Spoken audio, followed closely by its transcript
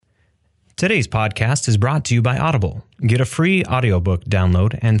Today's podcast is brought to you by Audible. Get a free audiobook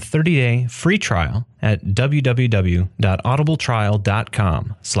download and 30-day free trial at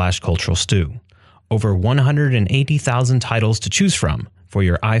www.audibletrial.com/culturalstew. Over 180,000 titles to choose from for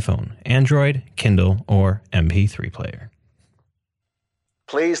your iPhone, Android, Kindle, or MP3 player.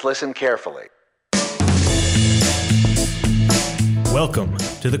 Please listen carefully. Welcome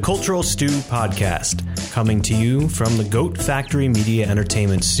to the Cultural Stew Podcast, coming to you from the Goat Factory Media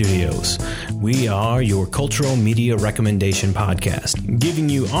Entertainment Studios. We are your cultural media recommendation podcast, giving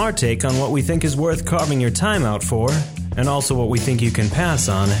you our take on what we think is worth carving your time out for, and also what we think you can pass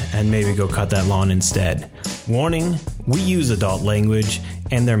on and maybe go cut that lawn instead. Warning, we use adult language,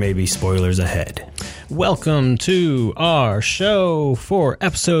 and there may be spoilers ahead. Welcome to our show for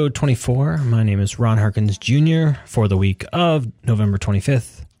episode 24. My name is Ron Harkins Jr. for the week of November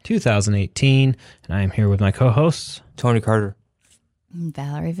 25th, 2018, and I am here with my co-hosts, Tony Carter.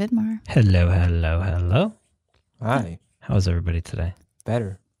 Valerie Vidmar. Hello, hello, hello. Hi. How's everybody today?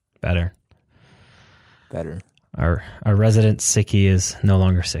 Better. Our resident sickie is no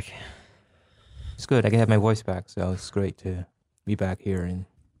longer sick. It's good. I can have my voice back, so it's great to be back here and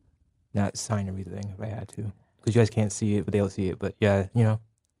not sign everything if I had to. Because you guys can't see it, but they'll see it. But yeah, you know.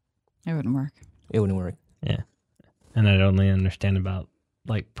 It wouldn't work. It wouldn't work. Yeah. And I'd only understand about,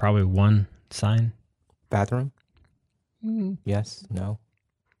 probably one sign. Bathroom? Yes? No?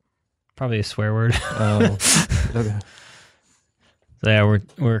 Probably a swear word. Oh. Okay. So yeah,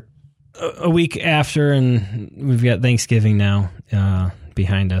 we're a week after, and we've got Thanksgiving now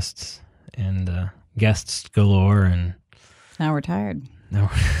behind us, and guests galore, and Now we're tired. now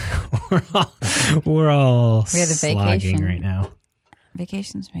we're all We had a slogging vacation. right now.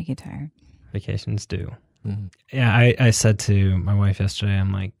 Vacations make you tired. Vacations do. Mm-hmm. Yeah, I said to my wife yesterday,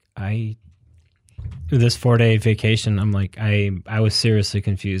 I'm like, this 4-day vacation, I'm like, I was seriously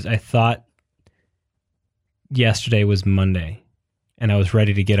confused. I thought yesterday was Monday, and I was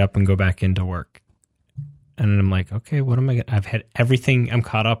ready to get up and go back into work. And then I'm like, okay, what am I going to... I've had everything. I'm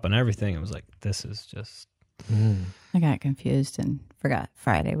caught up on everything. I was like, this is just... I got confused and forgot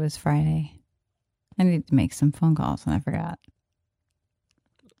Friday was Friday. I needed to make some phone calls and I forgot.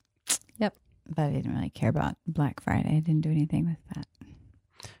 Yep. But I didn't really care about Black Friday. I didn't do anything with that.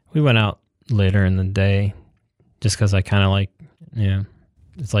 We went out later in the day just because I kind of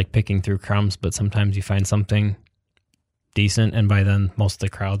it's like picking through crumbs, but sometimes you find something decent, and by then most of the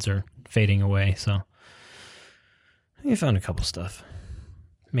crowds are fading away. So we found a couple stuff,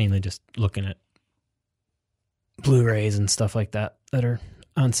 mainly just looking at Blu-rays and stuff like that are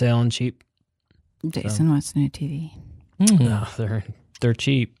on sale and cheap. Jason wants a new TV. No, they're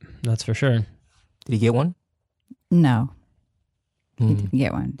cheap, that's for sure. Did he get one? No. He didn't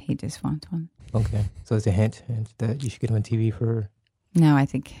get one. He just wants one. Okay. So it's a hint that you should get him a TV for... No, I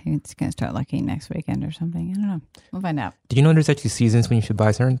think it's going to start looking next weekend or something. I don't know. We'll find out. Did you know there's actually seasons when you should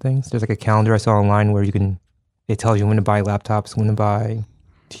buy certain things? There's like a calendar I saw online where it tells you when to buy laptops, when to buy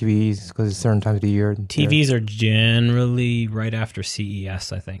TVs, because it's certain times of the year. TVs are generally right after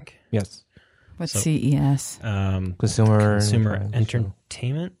CES, I think. Yes. What's So- CES? Consumer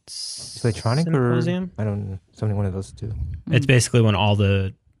Entertainment Electronic Symposium? or I don't know, something one of those two. It's basically when all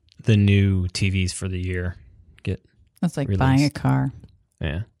the new TVs for the year get It's like released. buying a car.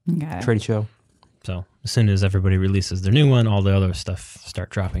 yeah. Okay. Trade show. So as soon as everybody releases their new one, all the other stuff start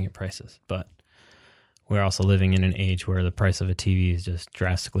dropping in prices. But we're also living in an age where the price of a TV is just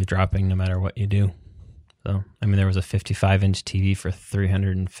drastically dropping no matter what you do. So, I mean, there was a 55-inch TV for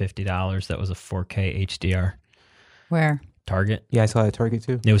 $350 that was a 4K HDR. Where? Target. Yeah, I saw that at Target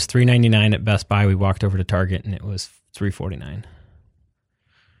too. It was $399 at Best Buy. We walked over to Target and it was $349.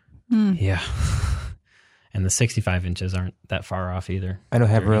 Yeah. And the 65 inches aren't that far off either. I don't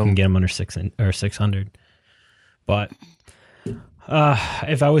have You room. can get them under 600. But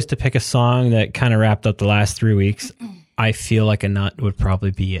if I was to pick a song that kind of wrapped up the last 3 weeks, I Feel Like a Nut would probably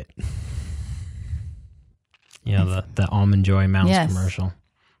be it. You know, the Almond Joy Mouse Yes. commercial.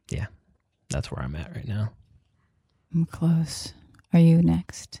 Yeah, that's where I'm at right now. I'm close. Are you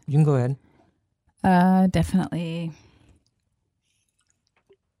next? You can go ahead. Definitely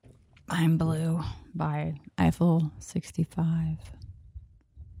I'm Blue by Eiffel 65.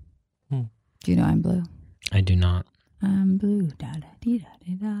 Do you know I'm Blue? I do not. I'm blue, da da dee da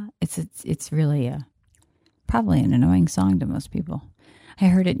dee da. It's really probably an annoying song to most people. I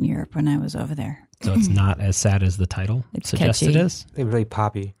heard it in Europe when I was over there. So it's not as sad as the title It's suggests catchy. it is? They're really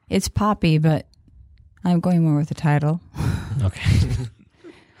poppy. It's poppy, but I'm going more with the title. Okay.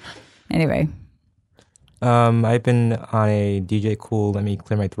 Anyway, I've been on a DJ Cool Let Me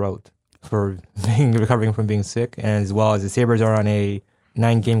Clear My Throat for recovering from being sick, and as well as the Sabres are on a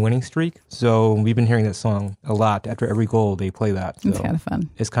 9-game winning streak. So we've been hearing that song a lot. After every goal, they play that. So It's kind of fun.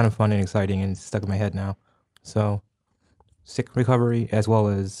 it's kind of fun and exciting, and it's stuck in my head now. So sick recovery as well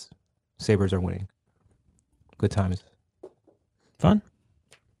as Sabres are winning. Good times. Fun.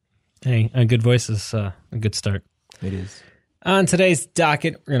 Hey, a good voice is a good start. It is. On today's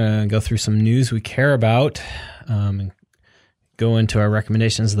docket, we're going to go through some news we care about and go into our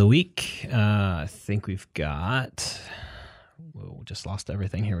recommendations of the week. I think we've got... Whoa, just lost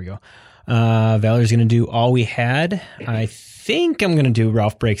everything. Here we go. Valerie's going to do All We Had. I think I'm going to do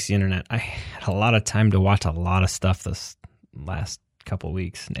Ralph Breaks the Internet. I had a lot of time to watch a lot of stuff this last couple of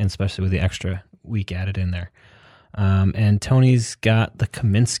weeks, and especially with the extra week added in there. And Tony's got the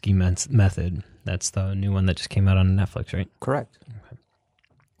Kaminsky Method. That's the new one that just came out on Netflix, right? Correct. Okay.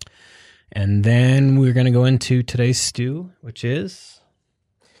 And then we're going to go into today's stew, which is...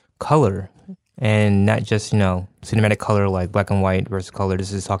 Color. And not just, cinematic color like black and white versus color.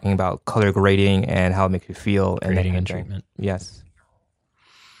 This is talking about color grading and how it makes you feel. Grading and treatment. Yes.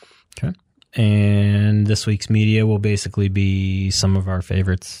 Okay. And this week's media will basically be some of our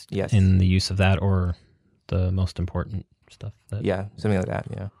favorites in the use of that, or the most important stuff. Yeah, something like that,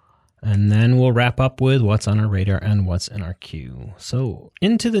 yeah. And then we'll wrap up with what's on our radar and what's in our queue. So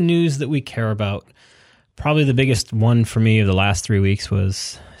into the news that we care about. Probably the biggest one for me of the last 3 weeks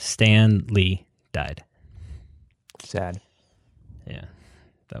was Stan Lee died. Sad. Yeah,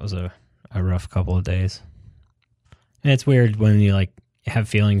 that was a rough couple of days. And it's weird when you have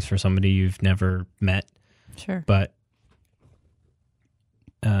feelings for somebody you've never met. Sure. But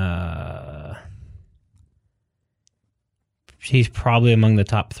he's probably among the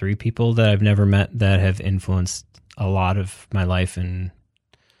top 3 people that I've never met that have influenced a lot of my life, and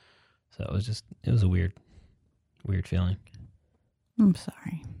so it was a weird feeling. I'm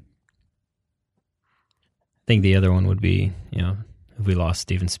sorry. I think the other one would be, if we lost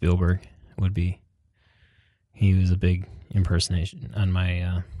Steven Spielberg, he was a big impersonation on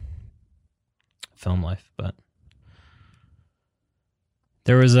my film life, but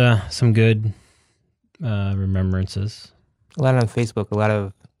there was some good remembrances. A lot on Facebook, a lot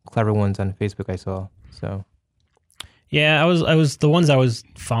of clever ones on Facebook I saw. So yeah, I was the ones I was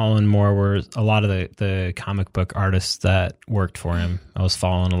following more were a lot of the comic book artists that worked for him. I was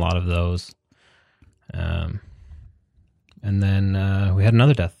following a lot of those. And then we had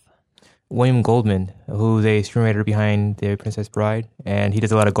another death. William Goldman, who's a screenwriter behind The Princess Bride, and he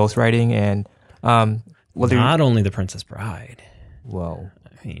does a lot of ghostwriting. And not only The Princess Bride. Well,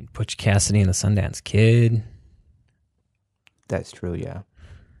 I mean, Butch Cassidy and the Sundance Kid. That's true. Yeah,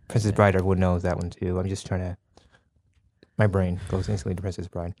 Princess Bride, everyone knows that one too. I'm just trying to. My brain goes instantly to Princess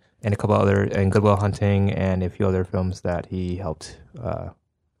Bride, and a couple other, and Good Will Hunting, and a few other films that he helped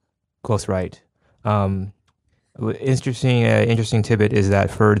ghostwrite. Interesting tidbit is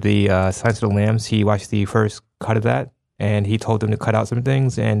that for the Silence of the Lambs, he watched the first cut of that, and he told them to cut out some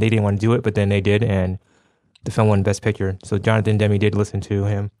things, and they didn't want to do it, but then they did, and the film won Best Picture. So Jonathan Demme did listen to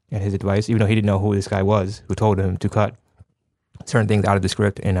him and his advice, even though he didn't know who this guy was who told him to cut certain things out of the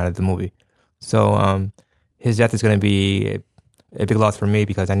script and out of the movie. So his death is going to be a big loss for me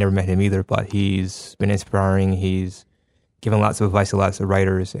because I never met him either, but he's been inspiring. He's given lots of advice to lots of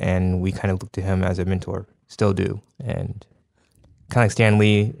writers, and we kind of look to him as a mentor, still do. And kind of like Stan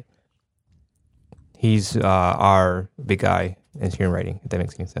Lee, he's our big guy in screenwriting, if that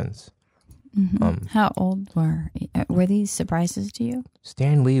makes any sense. Mm-hmm. How old were these surprises to you?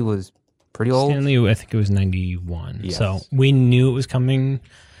 Stan Lee was pretty old. Stan Lee, I think it was 91. Yes. So we knew it was coming,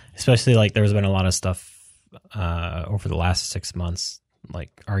 especially there's been a lot of stuff over the last 6 months,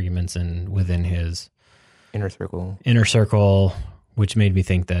 arguments within his inner circle, which made me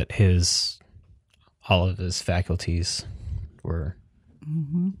think that all of his faculties were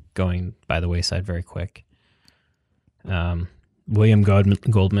going by the wayside very quick. William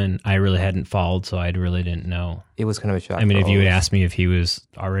Goldman, I really hadn't followed, so I really didn't know. It was kind of a shock. I mean, if you had asked me if he was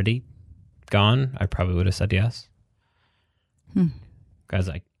already gone, I probably would have said yes. Because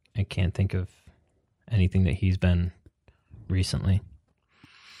I can't think of anything that he's been recently.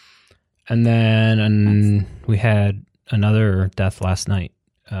 And then we had another death last night,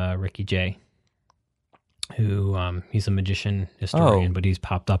 Ricky Jay, who he's a magician historian, but he's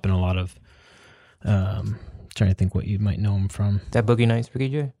popped up in a lot of... trying to think what you might know him from. That Boogie Nights, Ricky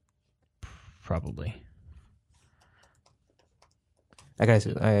Jay? Probably. Okay.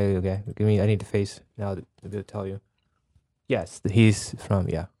 I need to face now to tell you. Yes, he's from,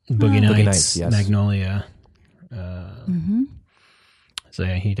 Boogie Nights, yes. Magnolia. So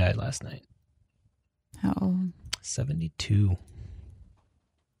yeah, he died last night. How old? 72.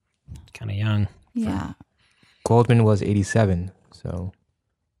 Kind of young. Yeah. Goldman was 87, so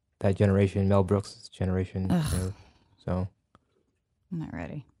that generation, Mel Brooks' generation. Ugh. So I'm not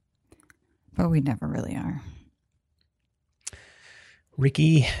ready. But we never really are.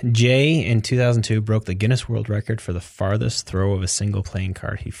 Ricky Jay in 2002 broke the Guinness World Record for the farthest throw of a single playing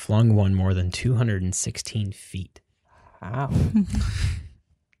card. He flung one more than 216 feet. wow.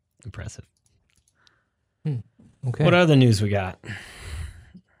 Impressive. Okay. What other news we got?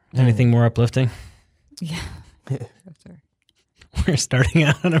 Anything more uplifting? Yeah. We're starting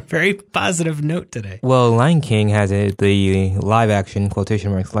out on a very positive note today. Well, Lion King has the live action,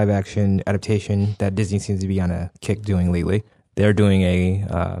 quotation marks, live action adaptation that Disney seems to be on a kick doing lately. They're doing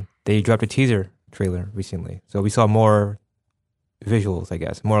they dropped a teaser trailer recently. So we saw more visuals, I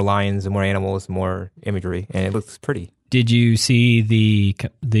guess. More lions, more animals, more imagery, and it looks pretty. Did you see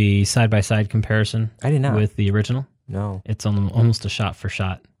the side-by-side comparison? I did not. With the original? No. It's almost a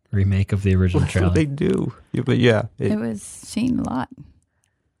shot-for-shot remake of the original That's trailer. what they do. Yeah, but yeah. It was seen a lot.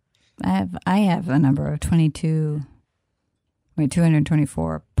 I have a number of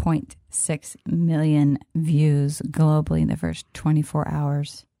 224.6 million views globally in the first 24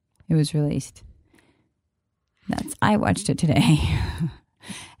 hours it was released. I watched it today,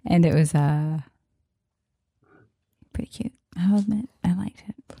 and it was pretty cute. I'll admit, I liked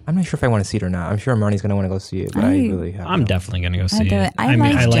it. I'm not sure if I want to see it or not. I'm sure Marnie's going to want to go see it, but I really have. I'm definitely going to go see it. I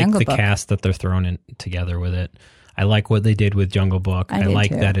like Jungle the Book. cast that they're throwing in together with it. I like what they did with Jungle Book. I did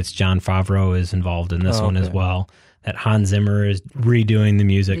like too. that it's Jon Favreau is involved in this one as okay. well. That Hans Zimmer is redoing the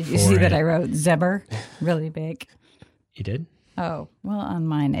music Did for you see it. that I wrote Zimmer really big? You did? Oh, well, on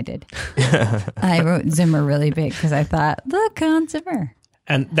mine I did. I wrote Zimmer really big because I thought, look, Hans Zimmer.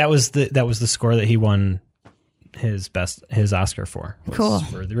 And that was the score that he won his Oscar for. Was Cool.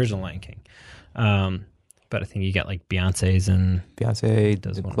 For the original Lion King. But I think you got like Beyonce's and Beyonce,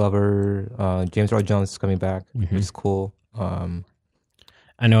 Does one. Glover, James Earl Jones is coming back, which is cool.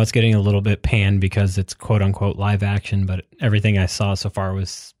 I know it's getting a little bit panned because it's quote unquote live action, but everything I saw so far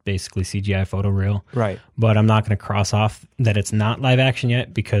was basically CGI photoreal. Right. But I'm not going to cross off that it's not live action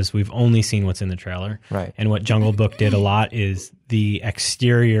yet because we've only seen what's in the trailer. Right. And what Jungle Book did a lot is the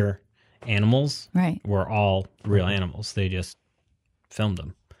exterior animals Right. were all real animals. They just filmed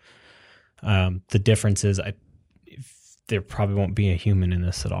them. The difference is there probably won't be a human in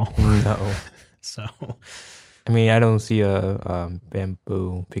this at all. No. So I mean, I don't see a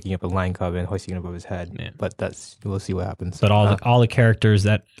bamboo picking up a lion cub and hoisting it above his head, Yeah. but we'll see what happens. but all the characters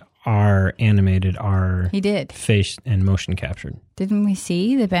that are animated are He did. face and motion captured. Didn't we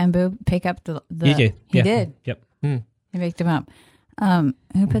see the bamboo pick up the He did. He Yeah. did. Yep. He picked him up. Who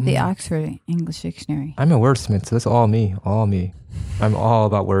put the Oxford English Dictionary? I'm a wordsmith, so that's all me. I'm all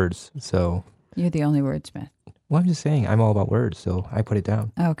about words. So, You're the only wordsmith. well, I'm just saying, I'm all about words, so I put it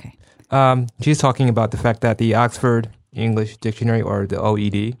down. Okay. She's talking about the fact that the Oxford English Dictionary, or the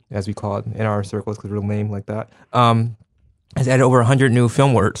OED, as we call it in our circles because we're lame like that, has added over 100 new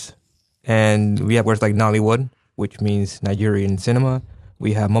film words. And we have words like Nollywood, which means Nigerian cinema.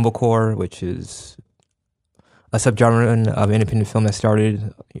 We have Mumblecore, which is a subgenre of independent film that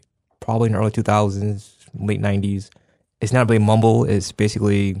started probably in the early 2000s, late 90s. It's not really mumble. It's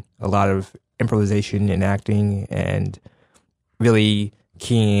basically a lot of improvisation and acting and really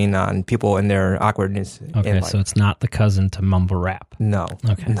keying on people and their awkwardness. Okay, in life. so it's not the cousin to mumble rap. No.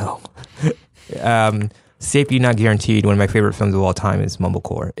 Okay. No. Safety Not Guaranteed, one of my favorite films of all time, is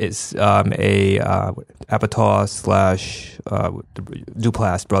Mumblecore. It's a Apatow /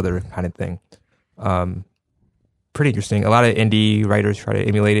 Duplass brother kind of thing. Pretty interesting. A lot of indie writers try to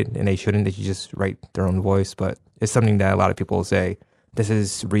emulate it, and they shouldn't. They should just write their own voice, but it's something that a lot of people say, this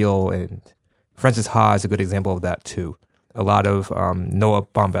is real, and Francis Ha is a good example of that, too. A lot of Noah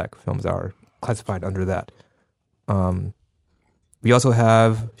Baumbach films are classified under that. We also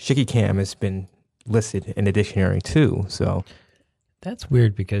have Shaky Cam has been listed in the dictionary too. So That's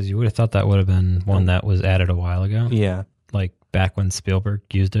weird because you would have thought that would have been one that was added a while ago. yeah, Like back when Spielberg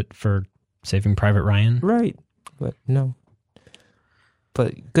used it for Saving Private Ryan. right. But no.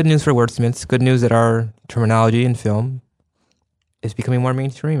 But good news for wordsmiths. Good news that our terminology in film is becoming more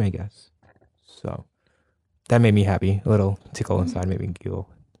mainstream, I guess. So that made me happy. A little tickle inside made me giggle.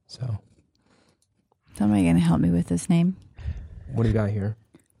 So Somebody going to help me with this name? what do you got here?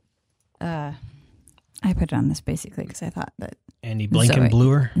 I put it on this basically because I thought that Andy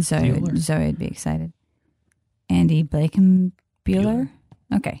Blankenbuehler. Zoe would be excited. Andy Blankenbuehler?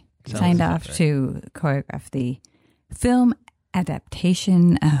 Okay. Sounds Signed about off right. to choreograph the film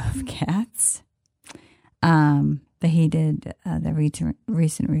adaptation of Cats. But he did the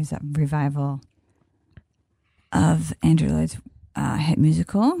recent revival of Andrew Lloyd's hit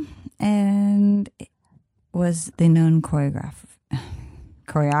musical and was the known choreographer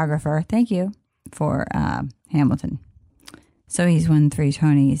choreographer. Thank you for Hamilton. So he's won 3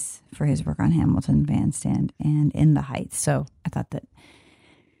 Tonys for his work on Hamilton, Bandstand, and In the Heights. So I thought that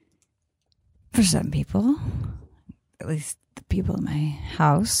for some people, at least the people in my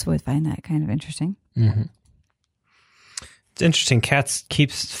house, would find that kind of interesting. Mm-hmm. It's interesting. Cats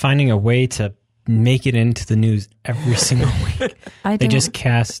keeps finding a way to make it into the news every single week. They just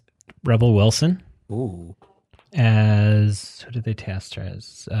cast Rebel Wilson. Ooh. As, who did they cast her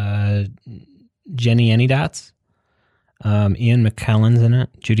as? Jenny Anydots. Ian McKellen's in it.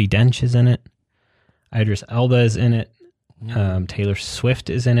 Judi Dench is in it. Idris Elba is in it. Taylor Swift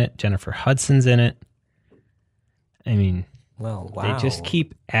is in it. Jennifer Hudson's in it. I mean, well, wow. They just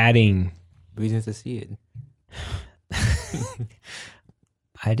keep adding reasons to see it.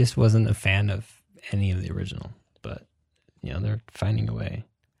 I just wasn't a fan of any of the original, but they're finding a way.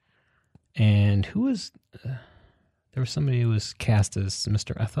 And who was there was somebody who was cast as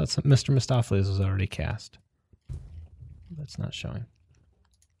Mr. I thought Mr. Mistopheles was already cast. That's not showing.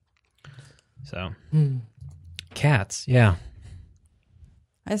 So, Cats, yeah.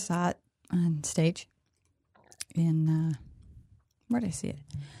 I saw it on stage in, where did I see it?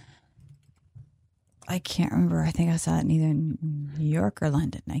 I can't remember. I think I saw it in either New York or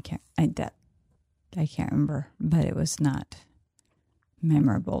London. I can't remember, but it was not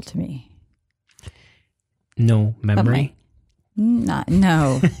memorable to me. No memory?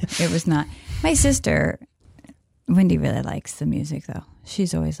 No, it was not. My sister, Wendy, really likes the music, though.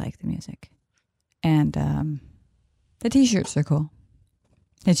 She's always liked the music. And the T-shirts are cool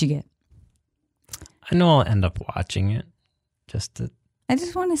that you get. I know I'll end up watching it. I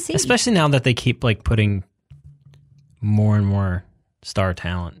just want to see. Especially now that they keep putting more and more star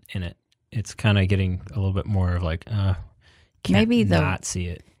talent in it. It's kind of getting a little bit more of can't not see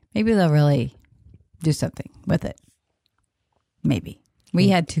it. Maybe they'll really do something with it. Maybe. We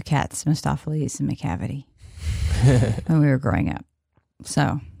had 2 cats, Mistopheles and McCavity, when we were growing up.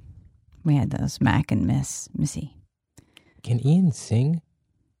 So we had those, Mac and Missy. Can Ian sing?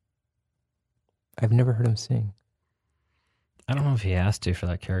 I've never heard him sing. I don't know if he has to for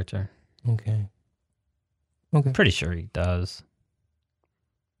that character. Okay. Pretty sure he does.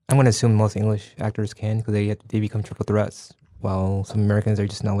 I'm going to assume most English actors can because they become triple threats, while some Americans are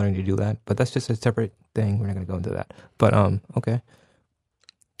just not learning to do that. But that's just a separate thing. We're not going to go into that. But okay.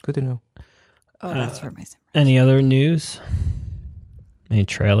 Good to know. Oh, that's for my summer. Any other news? Any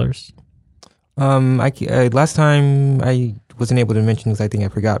trailers? Last time I wasn't able to mention because I think I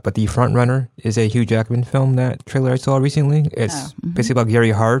forgot, but The Front Runner is a Hugh Jackman film, that trailer I saw recently. It's basically about Gary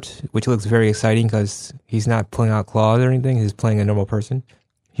Hart, which looks very exciting because he's not pulling out claws or anything. He's playing a normal person.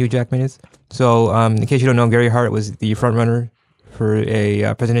 Hugh Jackman is. So, in case you don't know, Gary Hart was the front runner for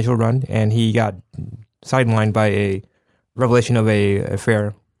a presidential run, and he got sidelined by a revelation of a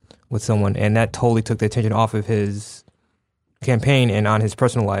affair with someone, and that totally took the attention off of his campaign and on his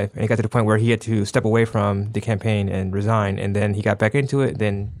personal life. And it got to the point where he had to step away from the campaign and resign, and then he got back into it,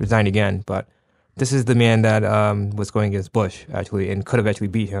 then resigned again. But this is the man that was going against Bush, actually, and could have actually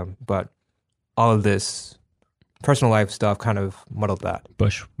beat him. But all of this personal life stuff kind of muddled that.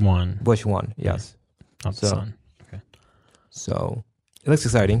 Bush won, yes. Not the son. Okay. So it looks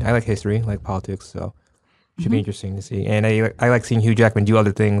exciting. I like history, I like politics, so it should be interesting to see. And I like seeing Hugh Jackman do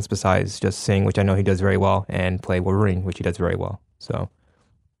other things besides just sing, which I know he does very well, and play Wolverine, which he does very well. So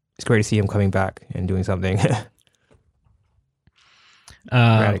it's great to see him coming back and doing something.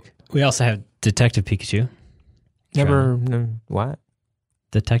 We also have Detective Pikachu. What?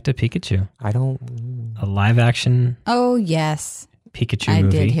 Detective Pikachu. I don't... A live-action Oh, yes. Pikachu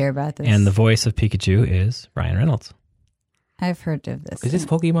movie. I did hear about this. And the voice of Pikachu is Ryan Reynolds. I've heard of this. Is this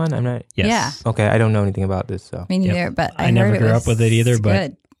Pokemon? I'm not... Yes. Yeah. Okay, I don't know anything about this, so... Me neither, but I never heard grew up with it either,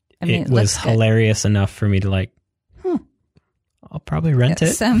 but it was hilarious enough for me to I'll probably rent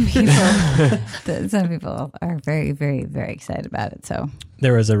it. Some people are very, very, very excited about it. So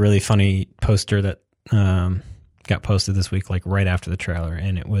there was a really funny poster that got posted this week, right after the trailer,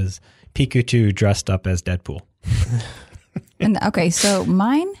 and it was Pikachu dressed up as Deadpool. And okay, so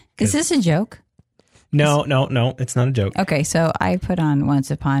mine, is this a joke? No, it's not a joke. Okay, so I put on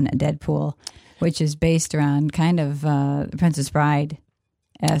Once Upon a Deadpool, which is based around kind of Princess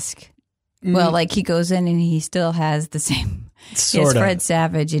Bride-esque. Well, he goes in and he still has the same. It's Fred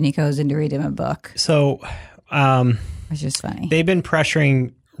Savage, and he goes in to read him a book. So, which is funny. They've been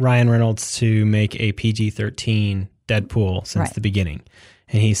pressuring Ryan Reynolds to make a PG-13 Deadpool since the beginning,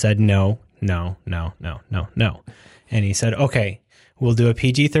 and he said no. And he said, okay, we'll do a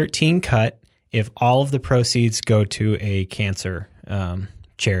PG-13 cut if all of the proceeds go to a cancer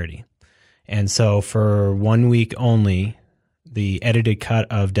charity. And so for 1 week only, the edited cut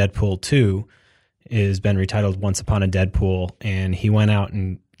of Deadpool 2 has been retitled Once Upon a Deadpool, and he went out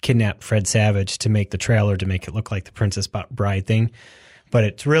and kidnapped Fred Savage to make the trailer to make it look like the Princess Bride thing. But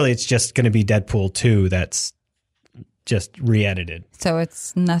it's just going to be Deadpool 2 that's just re-edited. So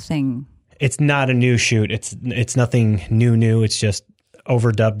it's nothing. It's not a new shoot. It's nothing new. It's just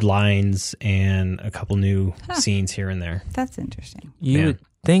overdubbed lines and a couple new scenes here and there. That's interesting. You would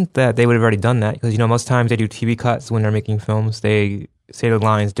think that they would have already done that because, most times they do TV cuts when they're making films. They say the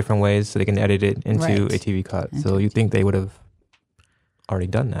lines different ways so they can edit it into a TV cut. So you think they would have already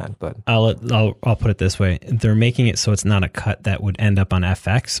done that, but I'll put it this way: they're making it so it's not a cut that would end up on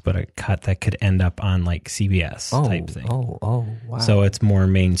FX, but a cut that could end up on like CBS type thing. Oh, wow! So it's more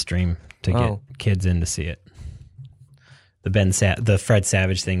mainstream to get kids in to see it. The Fred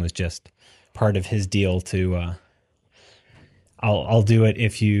Savage thing was just part of his deal to. I'll do it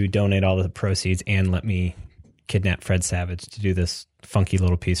if you donate all the proceeds and let me kidnap Fred Savage to do this funky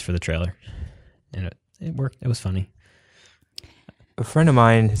little piece for the trailer, and it worked. It was funny. A friend of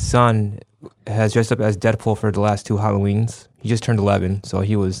mine, his son, has dressed up as Deadpool for the last 2 Halloweens. He just turned 11, so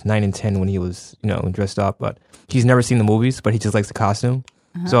he was 9 and 10 when he was, dressed up. But he's never seen the movies, but he just likes the costume.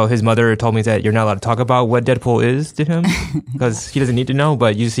 Uh-huh. So his mother told me that you're not allowed to talk about what Deadpool is to him because he doesn't need to know.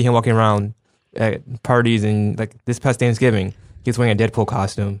 But you see him walking around at parties, and like this past Thanksgiving, he's wearing a Deadpool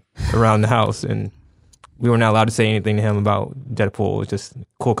costume around the house, and we were not allowed to say anything to him about Deadpool. It was just a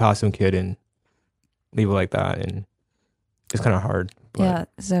cool costume kid, and leave it like that. And it's kind of hard. But. Yeah,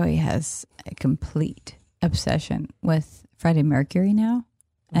 Zoe has a complete obsession with Freddie Mercury now.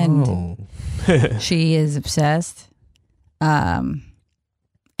 And she is obsessed. And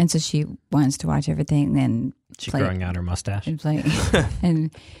so she wants to watch everything. And she's growing out her mustache. And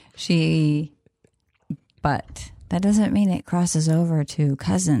but that doesn't mean it crosses over to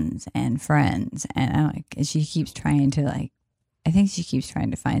cousins and friends. And she keeps trying to I think she keeps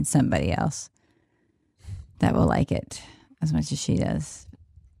trying to find somebody else that will like it as much as she does.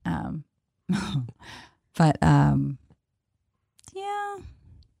 But yeah,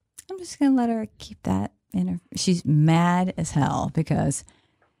 I'm just going to let her keep that in her. She's mad as hell because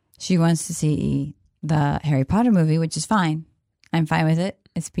she wants to see the Harry Potter movie, which is fine. I'm fine with it.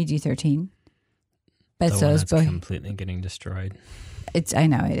 It's PG-13. But so is completely getting destroyed. I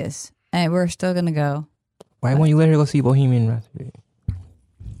know it is. And we're still going to go. Why won't you let her go see Bohemian Rhapsody?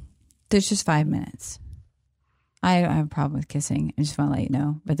 There's just 5 minutes. I don't have a problem with kissing. I just want to let you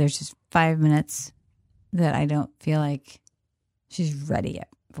know. But there's just 5 minutes that I don't feel like she's ready yet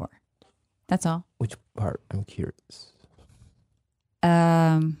for. That's all. Which part? I'm curious.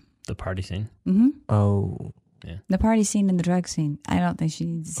 The party scene? Mm-hmm. Oh. Yeah. The party scene and the drug scene. I don't think she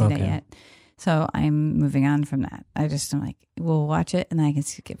needs to see that yet. So I'm moving on from that. I'm like, we'll watch it and then I can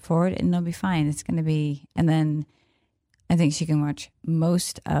skip forward and it'll be fine. It's going to be, and then I think she can watch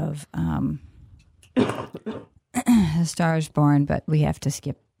most of A Star is Born, but we have to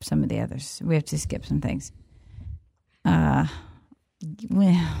skip some of the others. We have to skip some things. Well,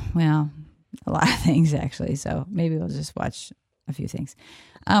 a lot of things actually. So maybe we'll just watch a few things.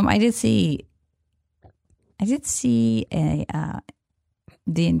 I did see a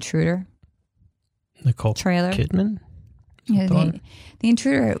The Intruder. Nicole trailer. Kidman? Yeah, the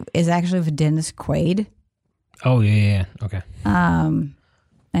Intruder is actually with Dennis Quaid. Oh, yeah. Okay. And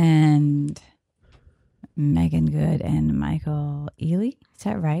Megan Good and Michael Ealy. Is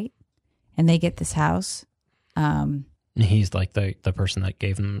that right? And they get this house. He's like the person that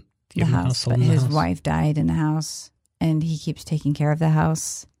gave him the house. But his wife died in the house, and he keeps taking care of the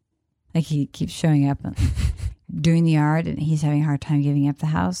house. Like he keeps showing up and doing the yard, and he's having a hard time giving up the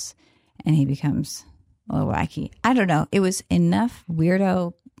house, and he becomes a little wacky. I don't know. It was enough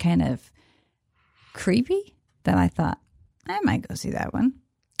weirdo kind of creepy that I thought I might go see that one.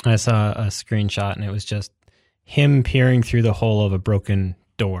 I saw a screenshot and it was just him peering through the hole of a broken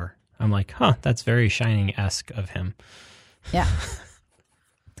door. I'm like, that's very Shining-esque of him. Yeah.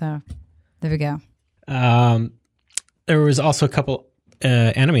 So there we go. There was also a couple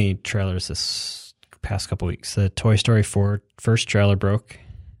anime trailers this past couple weeks. The Toy Story 4 first trailer broke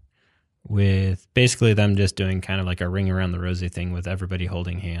with basically them just doing kind of like a ring around the rosy thing with everybody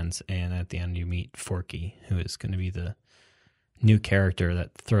holding hands. And at the end you meet Forky, who is going to be the new character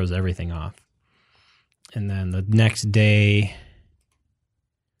that throws everything off. And then the next day,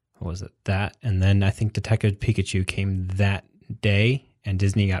 what was it? That. And then I think Detective Pikachu came that day, and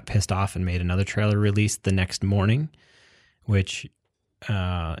Disney got pissed off and made another trailer release the next morning, which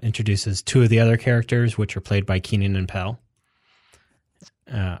introduces two of the other characters, which are played by Keenan and Peele.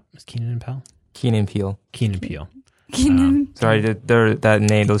 Is Keenan and Peele? Keenan Peele. Keenan Peele. Sorry,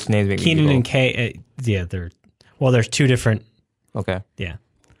 those names make me Keenan and Kay. There's two different Okay. Yeah.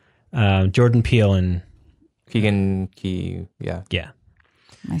 Jordan Peele and Keegan Key. Yeah. yeah.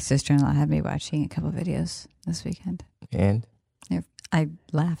 My sister-in-law had me watching a couple videos this weekend. And I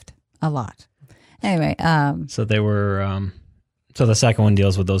laughed a lot. Anyway, So they were. So the second one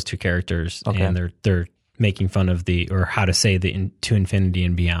deals with those two characters, Okay. and they're making fun of or how to say to infinity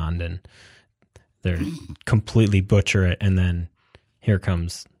and beyond, and they're completely butcher it, and then here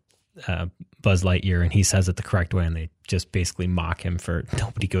comes Buzz Lightyear, and he says it the correct way, and they just basically mock him for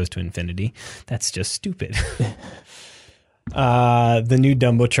nobody goes to infinity. That's just stupid. The new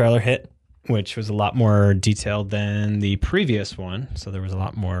Dumbo trailer hit, which was a lot more detailed than the previous one, so there was a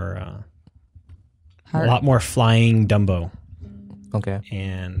lot more flying Dumbo. okay.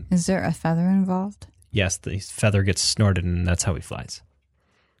 And is there a feather involved? yes, the feather gets snorted, and that's how he flies.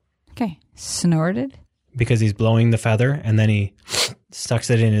 Okay, snorted. Because he's blowing the feather, and then he sucks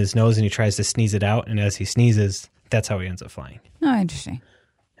it in his nose, and he tries to sneeze it out, and as he sneezes, that's how he ends up flying. Oh, interesting.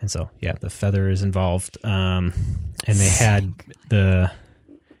 And so, yeah, the feather is involved. And they had the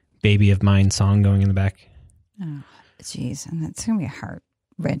Baby of Mine song going in the back. Oh, jeez, and that's gonna be a heart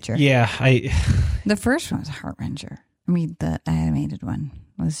wrencher. Yeah, The first one was a heart wrencher. I mean, the animated one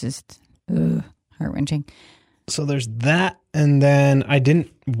was just heart wrenching. so there's that, and then I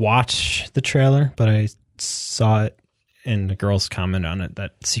didn't watch the trailer, but I saw it, and the girls comment on it,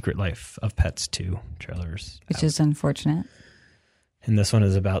 that Secret Life of Pets 2 trailers. Which is unfortunate. And this one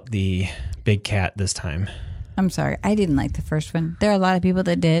is about the big cat this time. I'm sorry. I didn't like the first one. There are a lot of people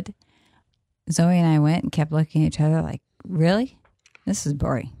that did. Zoe and I went and kept looking at each other like, really? This is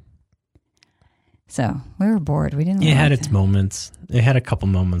boring. So we were bored. We didn't It had like its moments. It had a couple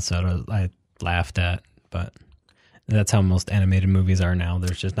moments that I laughed at, but that's how most animated movies are now.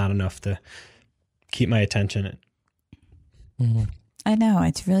 There's just not enough to keep my attention. Mm-hmm. I know.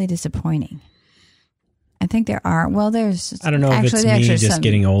 It's really disappointing. I think there are. Well, there's. I don't know if it's me just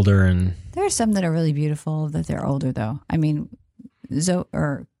getting older, and there are some that are really beautiful that they're older though. I mean, Zoe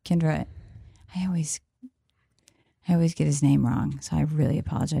or Kendra. I always get his name wrong, so I really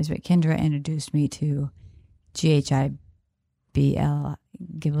apologize. But Kendra introduced me to GHIBL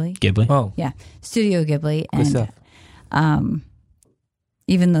Ghibli. Ghibli. Oh, Yeah, Studio Ghibli, good stuff. and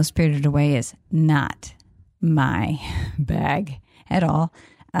even though Spirited Away is not my bag at all.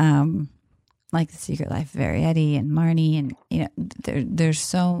 Like The Secret Life of Arietti and Marnie, and you know, there's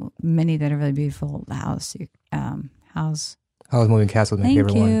so many that are really beautiful. The House. Howl's Moving Castle is my Thank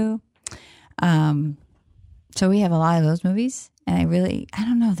favorite one. you. So we have a lot of those movies, and I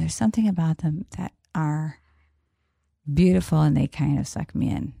don't know. There's something about them that are beautiful, and they kind of suck me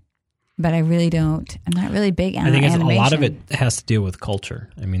in. But I really don't. I'm not really big on animation. A lot of it has to deal with culture.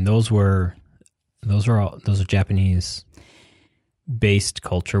 I mean, those are Japanese based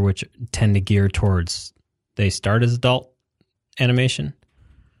culture, which tend to gear towards, they start as adult animation,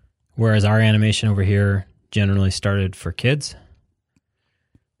 whereas our animation over here generally started for kids.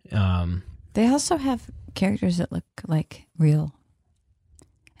 They also have characters that look like real.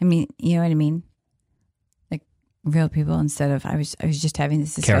 I mean, you know what I mean? Like real people instead of, I was just having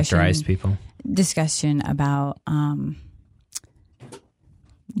this Characterized people. Discussion about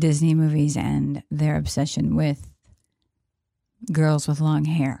Disney movies and their obsession with girls with long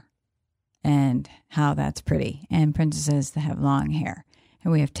hair and how that's pretty, and princesses that have long hair.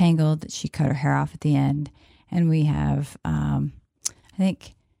 And we have Tangled, that she cut her hair off at the end, and we have I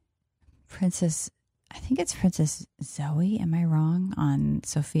think it's Princess Zoe, am I wrong, on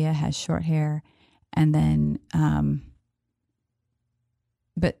Sophia has short hair, and then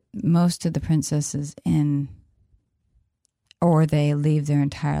but most of the princesses they leave their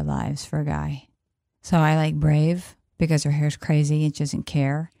entire lives for a guy. So I like Brave because her hair's crazy and she doesn't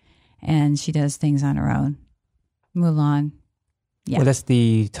care, and she does things on her own. Mulan. Yeah. Well, that's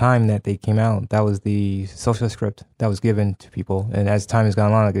the time that they came out. That was the social script that was given to people. And as time has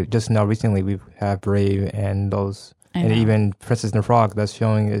gone on, like just now recently, we have Brave and those, and even Princess and the Frog. That's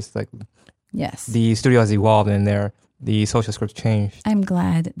showing is like, yes, the studio has evolved, and the social script changed. I'm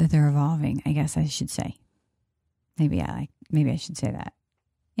glad that they're evolving, I guess I should say. Maybe I should say that.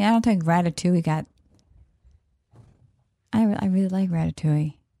 Yeah, I don't think Ratatouille got. I really like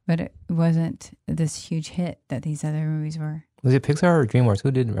Ratatouille, but it wasn't this huge hit that these other movies were. Was it Pixar or DreamWorks?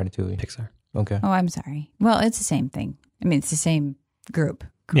 Who did Ratatouille? Pixar. Okay. Oh, I'm sorry. Well, it's the same thing. I mean, it's the same group.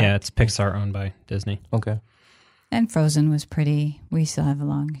 Correct? Yeah, it's Pixar owned by Disney. Okay. And Frozen was pretty. We still have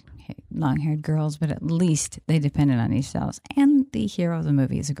long-haired girls, but at least they depended on themselves. And the hero of the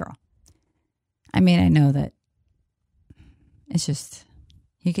movie is a girl. I mean, I know that it's just,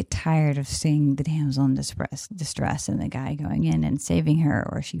 you get tired of seeing the damsel in distress and the guy going in and saving her,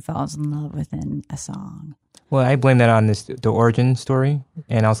 or she falls in love within a song. Well, I blame that on the origin story,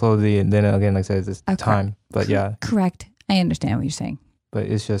 and also then again, like I said, it's time. But yeah, correct. I understand what you're saying. But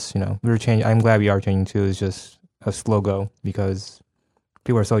it's just we're changing. I'm glad we are changing too. It's just a slow go because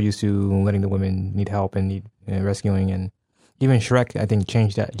people are so used to letting the women need help and need rescuing, and even Shrek, I think,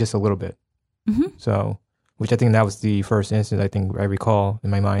 changed that just a little bit. Mm-hmm. So, which I think that was the first instance I think I recall in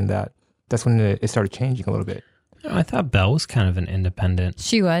my mind that's when it started changing a little bit. I thought Belle was kind of an independent.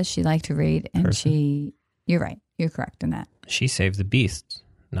 She was. She liked to read, and person. You're right. You're correct in that. She saved the beast,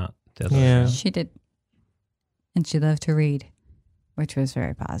 not the other. Yeah, she did, and she loved to read, which was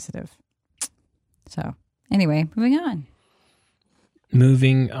very positive. So, anyway, moving on.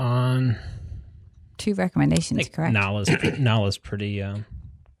 2 recommendations, correct? Nala's pretty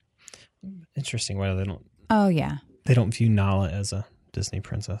interesting. Why they don't? Oh yeah, they don't view Nala as a Disney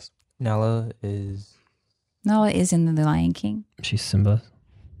princess. Nala is in The Lion King. She's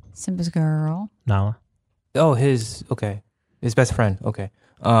Simba's girl. Nala. Oh, his best friend. Okay.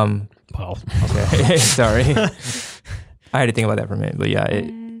 Well. Okay. Sorry. I had to think about that for a minute, but yeah.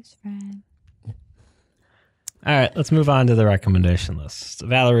 Best friend. All right, let's move on to the recommendation list.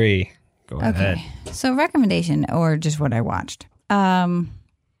 Valerie, go ahead. So recommendation or just what I watched. I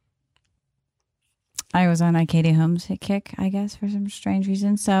was on a Katie Holmes kick, I guess, for some strange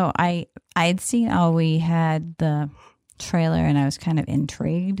reason. So I had seen we had the trailer and I was kind of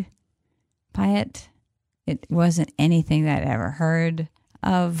intrigued by it. It wasn't anything that I'd ever heard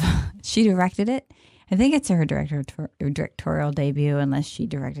of. She directed it. I think it's her directorial debut, unless she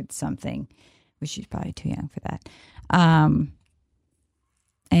directed something, which she's probably too young for that.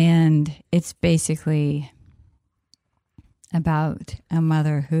 And it's basically about a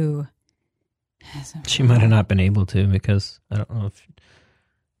mother who she might have not been able to because I don't know if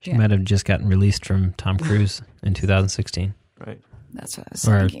she might have just gotten released from Tom Cruise in 2016. Right. That's what I was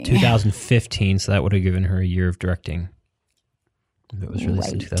thinking. Or 2015, so that would have given her a year of directing if it was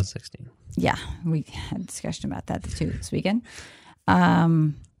released in 2016. Yeah, we had a discussion about that too this weekend. That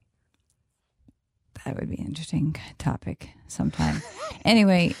would be an interesting topic sometime.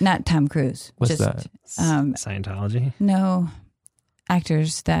 Anyway, not Tom Cruise. What's that? Scientology? No,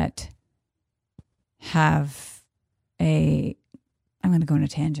 actors that have a... I'm going to go on a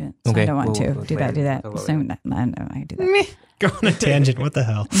tangent. So okay. I don't want to do that. So I do that. Go on a tangent. What the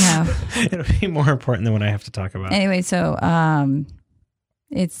hell? No. It'll be more important than what I have to talk about. Anyway, so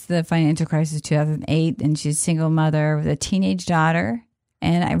it's the financial crisis of 2008, and she's a single mother with a teenage daughter.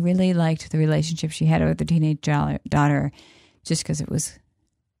 And I really liked the relationship she had with the teenage daughter just because it was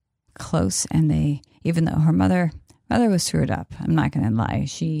close. And even though her mother was screwed up, I'm not going to lie.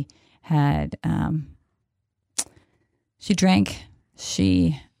 She had, she drank.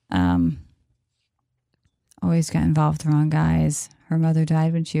 She always got involved with the wrong guys. Her mother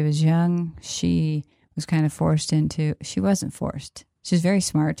died when she was young. She was kind of she wasn't forced. She was very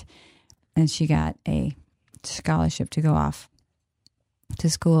smart, and she got a scholarship to go off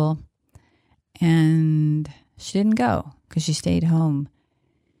to school, and she didn't go because she stayed home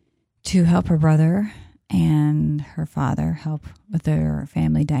to help her brother and her father help with their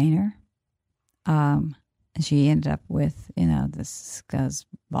family diner. And she ended up with, this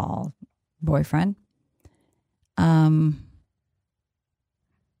scuzzball boyfriend.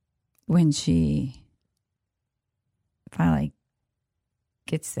 When she finally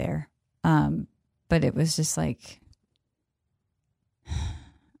gets there. But it was just like,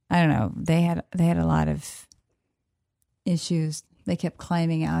 I don't know. They had a lot of issues. They kept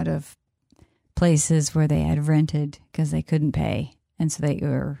climbing out of places where they had rented because they couldn't pay. And so they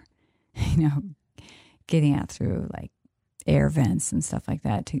were, getting out through like air vents and stuff like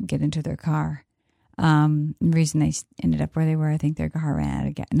that to get into their car. The reason they ended up where they were, I think their car ran out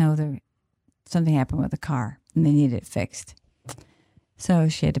of gas. No, something happened with the car and they needed it fixed. So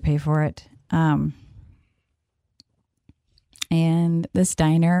she had to pay for it. And this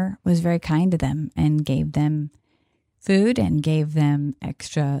diner was very kind to them and gave them food and gave them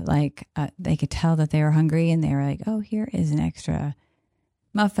extra, they could tell that they were hungry and they were like, oh, here is an extra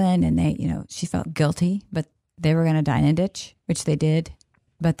muffin. And she felt guilty, but they were going to dine and ditch, which they did.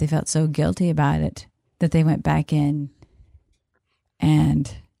 But they felt so guilty about it that they went back in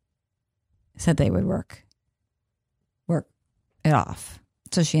and said they would work it off.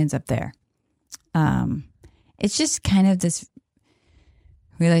 So she ends up there. It's just kind of this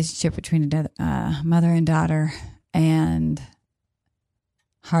relationship between a mother and daughter and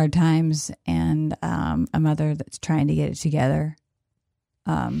hard times and a mother that's trying to get it together.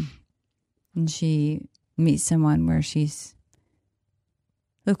 And she meets someone where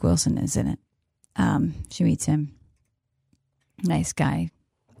Luke Wilson is in it. She meets him. Nice guy.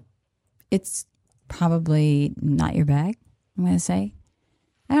 It's probably not your bag, I'm going to say.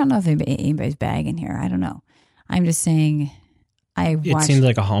 I don't know if anybody's bag in here. I don't know. I'm just saying It seems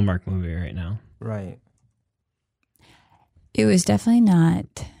like a Hallmark movie right now. Right. It was definitely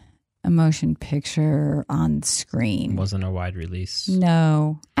not a motion picture on screen. It wasn't a wide release.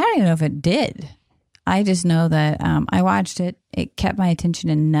 No. I don't even know if it did. I just know that I watched it. It kept my attention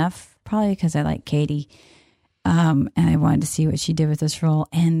enough, probably because I like Katie. And I wanted to see what she did with this role.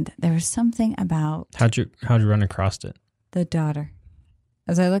 And there was something about... How'd you run across it? The daughter.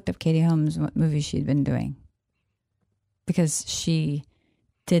 As I looked up Katie Holmes, what movies she'd been doing. Because she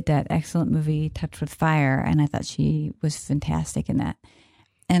did that excellent movie, Touched with Fire, and I thought she was fantastic in that.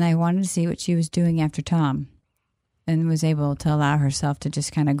 And I wanted to see what she was doing after Tom, and was able to allow herself to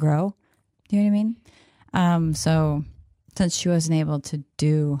just kind of grow. Do you know what I mean? So since she wasn't able to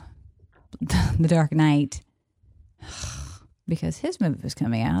do The Dark Knight, because his movie was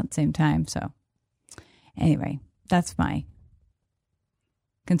coming out at the same time. So anyway, that's my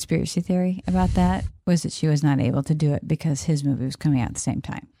conspiracy theory about that, was that she was not able to do it because his movie was coming out at the same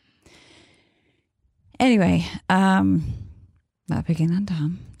time. Anyway, not picking on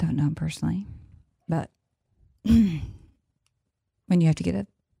Tom, don't know him personally, but when you have to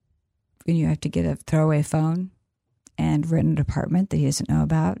get a throwaway phone and rent an apartment that he doesn't know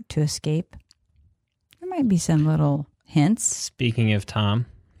about to escape, there might be some little hints. Speaking of Tom,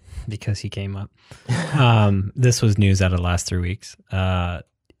 because he came up, this was news out of the last 3 weeks.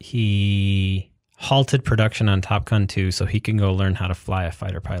 He halted production on Top Gun 2 so he can go learn how to fly a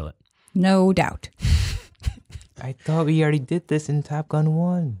fighter pilot. No doubt. I thought we already did this in Top Gun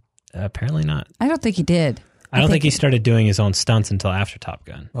 1. Apparently not. I don't think he did. I don't think he started doing his own stunts until after Top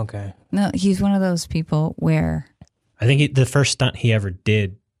Gun. Okay. No, he's one of those people where... I think the first stunt he ever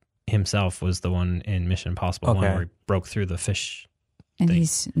did himself was the one in Mission Impossible 1 where he broke through the fish and thing.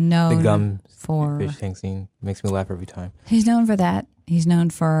 He's known the gum for... fish tank scene makes me laugh every time. He's known for that. He's known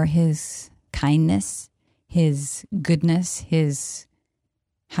for his kindness, his goodness, his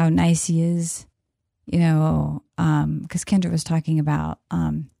how nice he is. You know, because Kendra was talking about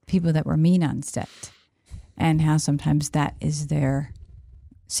people that were mean on set and how sometimes that is their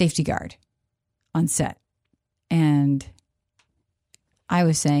safety guard on set. And I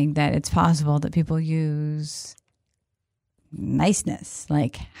was saying that it's possible that people use niceness,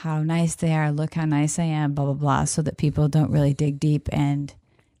 like how nice they are, look how nice I am, blah, blah, blah, so that people don't really dig deep and,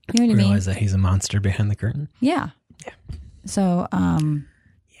 you know what I mean? Realize that he's a monster behind the curtain. Yeah. So,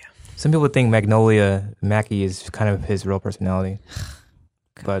 some people think Magnolia Mackie is kind of his real personality,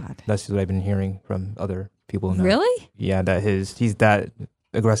 but that's just what I've been hearing from other people. Now. Really? Yeah, that he's that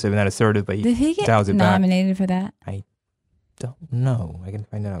aggressive and that assertive, but did he get nominated for that? I don't know. I can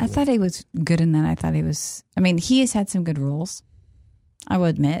find out. I thought he was good in that. I thought he was. I mean, he has had some good roles, I will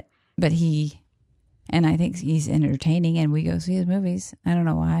admit, but and I think he's entertaining, and we go see his movies. I don't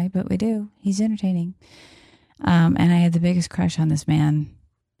know why, but we do. He's entertaining. And I had the biggest crush on this man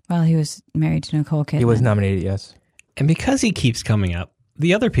while he was married to Nicole Kidman. He was nominated, yes. And because he keeps coming up,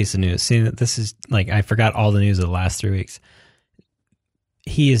 the other piece of news, seeing that this is like, I forgot all the news of the last 3 weeks.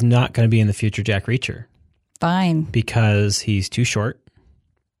 He is not going to be in the future Jack Reacher. Fine. Because he's too short,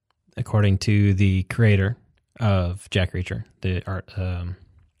 according to the creator of Jack Reacher. I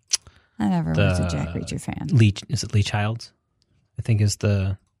never was a Jack Reacher fan. Is it Lee Childs? I think is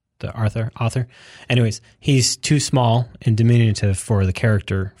the author. Anyways, he's too small and diminutive for the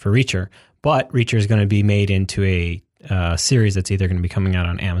character for Reacher, but Reacher is going to be made into a series that's either going to be coming out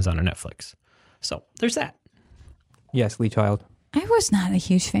on Amazon or Netflix. So there's that. Yes, Lee Child. I was not a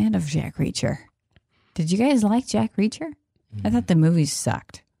huge fan of Jack Reacher. Did you guys like Jack Reacher? I thought the movies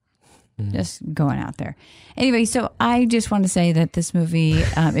sucked. Just going out there. Anyway, so I just want to say that this movie,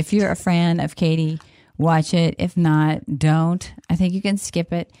 if you're a fan of Katie, watch it. If not, don't. I think you can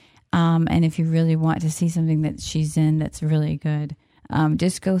skip it. And if you really want to see something that she's in that's really good,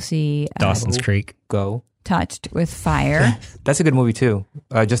 just go see Dawson's Creek. Go. Touched with Fire. That's a good movie too.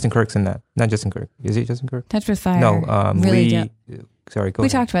 Justin Kirk's in that. Not Justin Kirk. Is it Justin Kirk? Touched with Fire. No, really Lee. Sorry, go ahead. We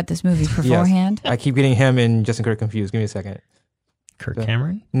talked about this movie beforehand. Yes. I keep getting him and Justin Kirk confused. Give me a second. Kirk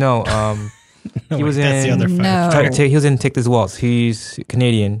Cameron? No, he was that's in. The other No. He was in Take This Waltz. He's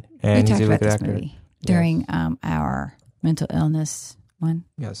Canadian and we he's a talked really about good this actor. movie during our mental illness one.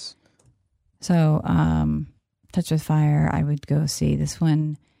 Yes. So, Touch with Fire, I would go see this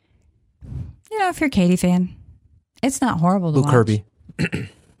one. You know, if you're a Katie fan, it's not horrible to Luke watch. Kirby.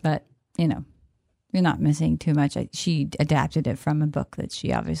 But, you know, you're not missing too much. She adapted it from a book that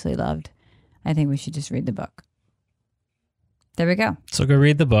she obviously loved. I think we should just read the book. There we go. So go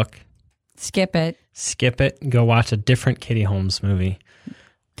read the book. Skip it. Skip it. Go watch a different Katie Holmes movie.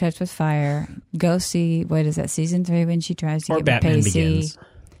 Touch with Fire. Go see, what is that, season 3 when she tries to Or get Batman with Pacey. Begins.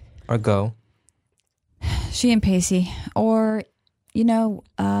 Or Go. She and Pacey. Or,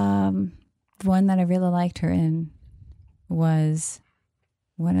 one that I really liked her in was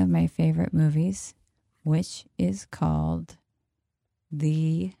one of my favorite movies, which is called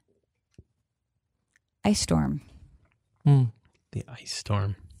The Ice Storm. The Ice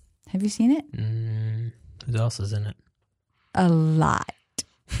Storm. Have you seen it? Who else is in it? A lot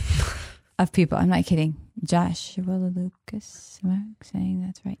of people. I'm not kidding. Joshua Lucas. Am I saying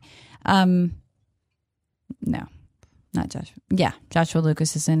that's right? No, not Joshua. Yeah, Joshua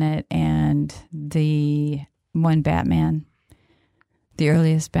Lucas is in it, and the one Batman, the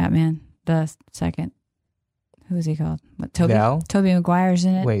earliest Batman, the second. Who is he called? What? Toby? Val? Toby Maguire's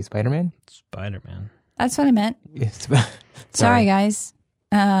in it. Wait, Spider-Man? Spider-Man. That's what I meant. Yes. Sorry, guys.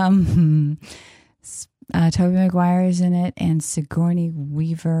 Tobey Maguire is in it, and Sigourney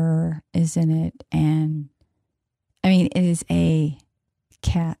Weaver is in it, and I mean, it is a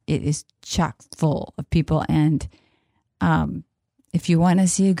cat. It is chock full of people, and if you want to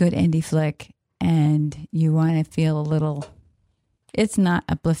see a good indie flick and you want to feel a little, it's not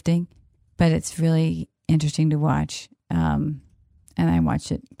uplifting, but it's really interesting to watch. And I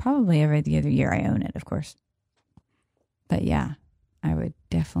watch it probably every other year. I own it, of course. But yeah, I would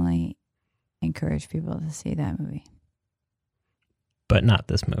definitely encourage people to see that movie. But not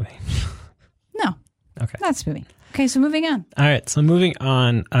this movie. No. Okay. Not this movie. Okay, so moving on. All right, so moving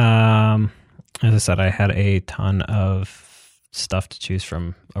on. As I said, I had a ton of stuff to choose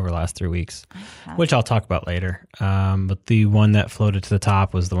from over the last 3 weeks, which I'll talk about later. But the one that floated to the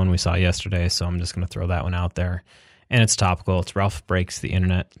top was the one we saw yesterday, so I'm just going to throw that one out there. And it's topical. It's Ralph Breaks the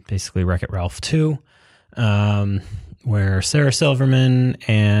Internet, basically Wreck-It Ralph 2, where Sarah Silverman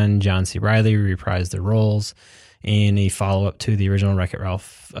and John C. Reilly reprised their roles in a follow-up to the original Wreck-It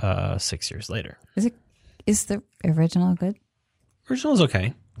Ralph 6 years later. Is the original good? Original's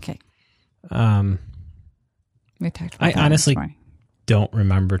okay. Okay. I We talked about that honestly this morning. don't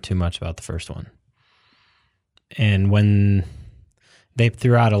remember too much about the first one. And when they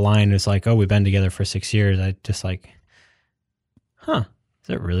threw out a line, it's like, oh, we've been together for 6 years. I just like, has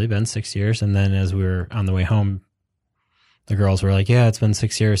it really been 6 years? And then as we were on the way home, the girls were like, yeah, it's been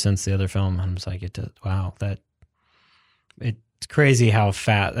 6 years since the other film. And I was like, wow, it's crazy how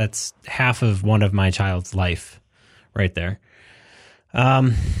fat. That's half of one of my child's life right there.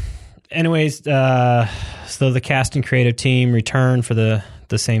 Anyways, so the cast and creative team return for the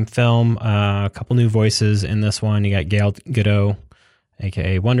same film. A couple new voices in this one. You got Gal Gadot,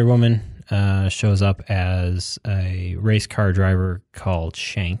 aka Wonder Woman, shows up as a race car driver called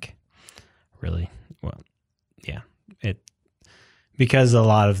Shank. Really? Well, yeah. Because a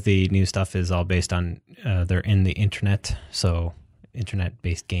lot of the new stuff is all based on they're in the internet, so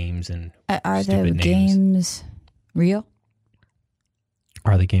internet-based games and Are the stupid names. games real?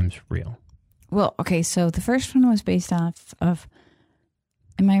 Are the games real? Well, okay, so the first one was based off of,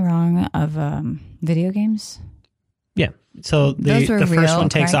 am I wrong, of video games? Yeah. So Those were the first real, one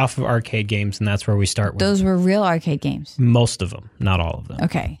takes right? off of arcade games, and that's where we start with. Those were real arcade games. Most of them, not all of them.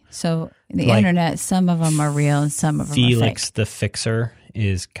 Okay, so the Like internet, some of them are real and some of them are Felix fake. the Fixer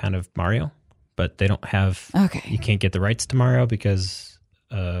is kind of Mario, but they don't have. Okay. You can't get the rights to Mario because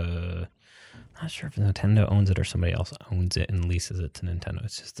I'm not sure if Nintendo owns it or somebody else owns it and leases it to Nintendo.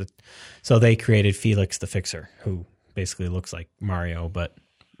 It's just so they created Felix the Fixer, who basically looks like Mario, but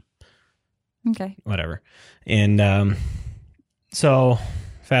Okay. whatever. And so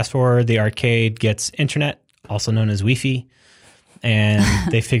fast forward, the arcade gets internet, also known as Wi-Fi,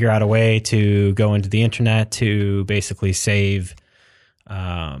 and they figure out a way to go into the internet to basically save.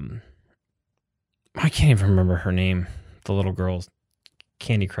 I can't even remember her name. The little girl's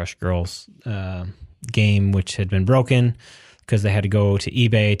Candy Crush Girls game, which had been broken because they had to go to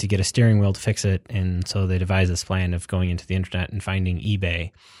eBay to get a steering wheel to fix it, and so they devised this plan of going into the internet and finding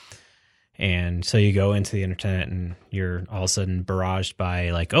eBay. And so you go into the internet and you're all of a sudden barraged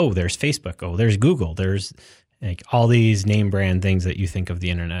by like, oh, there's Facebook, oh, there's Google, there's like all these name brand things that you think of the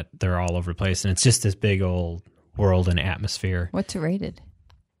internet. They're all over the place, and it's just this big old world and atmosphere. What's it rated?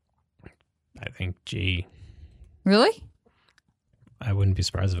 I think G. Really? I wouldn't be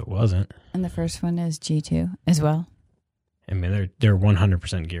surprised if it wasn't. And the first one is G2 as well? I mean, they're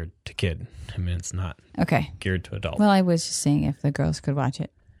 100% geared to kid. I mean, it's not Okay. geared to adult. Well, I was just saying if the girls could watch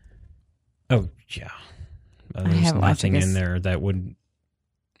it. Oh, yeah. There's haven't watched it, nothing in guess. there that would...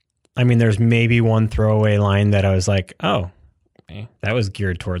 I mean, there's maybe one throwaway line that I was like, oh, that was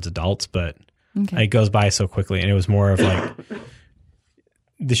geared towards adults, but Okay. it goes by so quickly. And it was more of like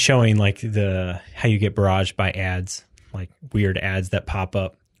the showing like how you get barraged by ads, like weird ads that pop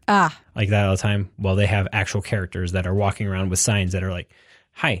up. like that all the time. Well, they have actual characters that are walking around with signs that are like,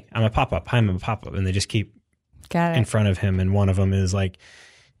 "Hi, I'm a pop-up. Hi, I'm a pop-up," and they just keep in front of him. And one of them is like,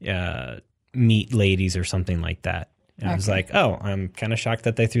 "Meat ladies" or something like that. And I was like, "Oh, I'm kind of shocked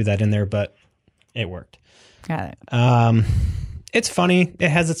that they threw that in there, but it worked." Got it. It's funny. It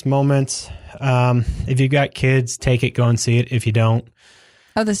has its moments. If you've got kids, take it. Go and see it. If you don't,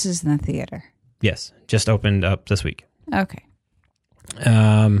 This is in the theater. yes, just opened up this week. Okay.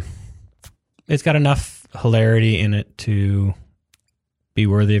 It's got enough hilarity in it to be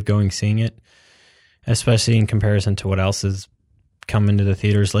worthy of going seeing it, especially in comparison to what else has come into the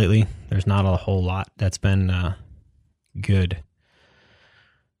theaters lately. There's not a whole lot that's been good.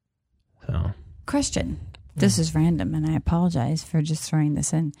 So, Question. This is random, and I apologize for just throwing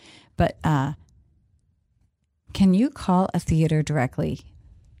this in, but can you call a theater directly?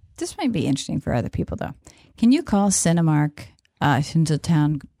 This might be interesting for other people, though. Can you call Cinemark,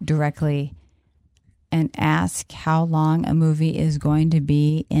 Tinseltown, directly and ask how long a movie is going to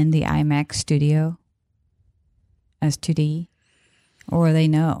be in the IMAX studio as 2D? Or will they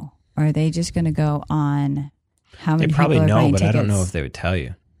know? Or are they just going to go on how many they probably people are know, buying but tickets? I don't know if they would tell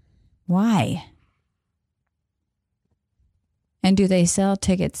you. Why? And do they sell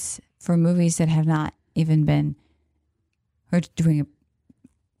tickets for movies that have not even been, or doing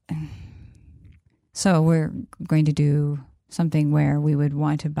a, so we're going to do something where we would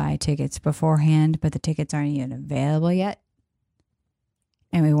want to buy tickets beforehand, but the tickets aren't even available yet.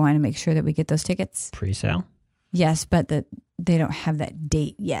 And we want to make sure that we get those tickets. Pre-sale? Yes, but they don't have that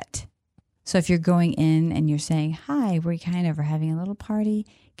date yet. So if you're going in and you're saying, "Hi, we kind of are having a little party.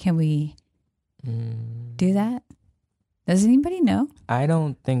 Can we do that?" Does anybody know? I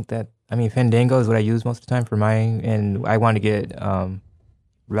don't think that. I mean, Fandango is what I use most of the time for mine, and I wanted to get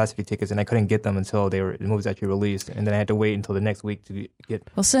Velocity tickets, and I couldn't get them until the movie's actually released, and then I had to wait until the next week to get.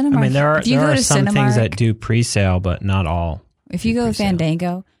 Well, Cinemark. I mean, there are some Cinemark, things that do pre-sale, but not all. If you go to pre-sale.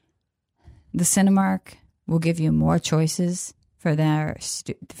 Fandango, the Cinemark will give you more choices for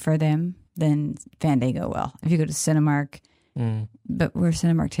them than Fandango will. If you go to Cinemark, but we're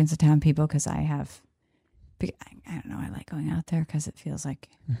Cinemark Tinseltown people because I don't know, I like going out there because it feels like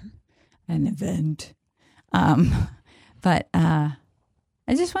an event. But I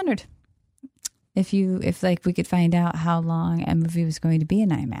just wondered if we could find out how long a movie was going to be in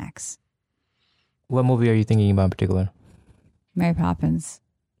IMAX. What movie are you thinking about in particular? Mary Poppins.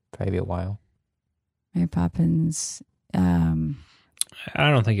 Probably a while. Mary Poppins. I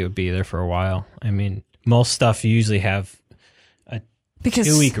don't think it would be there for a while. I mean, most stuff you usually have a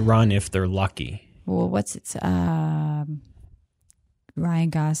 2-week run if they're lucky. Well, what's it? Ryan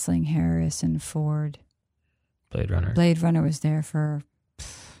Gosling, Harrison Ford. Blade Runner. Blade Runner was there for...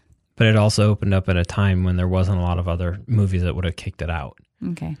 But it also opened up at a time when there wasn't a lot of other movies that would have kicked it out.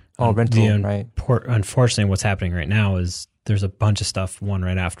 Okay. Oh, rental, right. Unfortunately, what's happening right now is there's a bunch of stuff one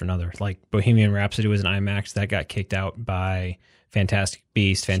right after another. Like Bohemian Rhapsody was an IMAX. That got kicked out by Fantastic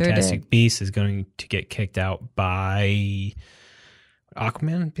Beasts. Fantastic Beasts is going to get kicked out by...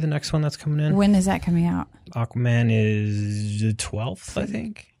 Aquaman be the next one that's coming in. When is that coming out? Aquaman is the 12th, I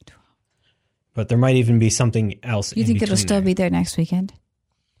think. But there might even be something else. You think it'll still be there next weekend?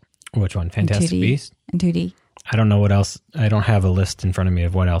 Which one? Fantastic Beasts? In 2D. I don't know what else. I don't have a list in front of me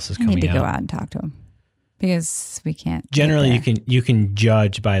of what else is coming out. I need to go out and talk to him because we can't. Generally, you can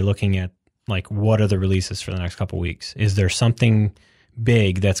judge by looking at like what are the releases for the next couple weeks. Is there something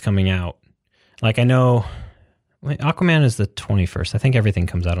big that's coming out? Like I know. Aquaman is the 21st. I think everything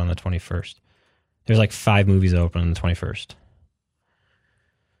comes out on the 21st. There's like 5 movies that open on the 21st.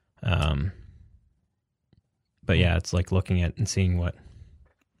 But yeah, it's like looking at and seeing what.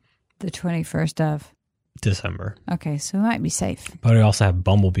 The 21st of December. Okay, so it might be safe. But we also have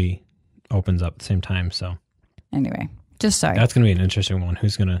Bumblebee opens up at the same time. So anyway, just sorry. That's going to be an interesting one.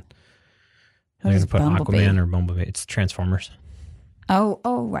 Who's going to put Bumblebee? Aquaman or Bumblebee? It's Transformers. Oh,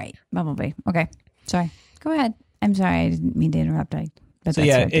 right. Bumblebee. Okay. Sorry. Go ahead. I'm sorry. I didn't mean to interrupt. So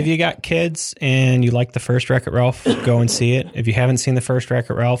yeah, if you got kids and you like the first Wreck-It Ralph, go and see it. If you haven't seen the first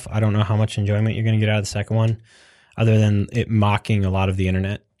Wreck-It Ralph, I don't know how much enjoyment you're going to get out of the second one, other than it mocking a lot of the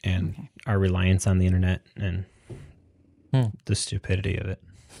internet and our reliance on the internet and the stupidity of it.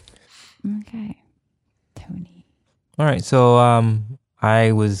 Okay. Tony. All right. So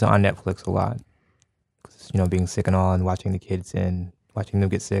I was on Netflix a lot, being sick and all, and watching the kids and watching them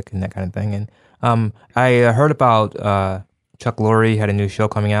get sick and that kind of thing. And I heard about Chuck Lorre had a new show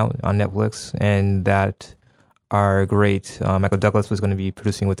coming out on Netflix, and that our great Michael Douglas was going to be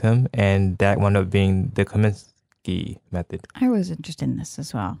producing with him, and that wound up being the Kominsky method. I was interested in this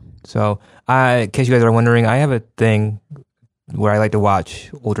as well. So, in case you guys are wondering, I have a thing where I like to watch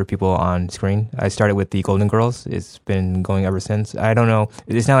older people on screen. I started with the Golden Girls. It's been going ever since. I don't know.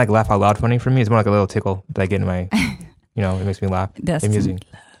 It's not like laugh out loud funny for me. It's more like a little tickle that I get in my, it makes me laugh. That's amusing.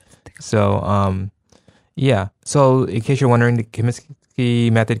 So, yeah. So in case you're wondering, the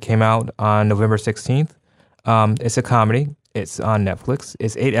Kominsky Method came out on November 16th. It's a comedy. It's on Netflix.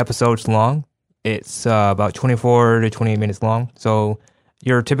 It's 8 episodes long. It's about 24 to 28 minutes long. So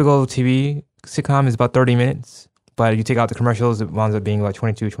your typical TV sitcom is about 30 minutes. But you take out the commercials, it winds up being about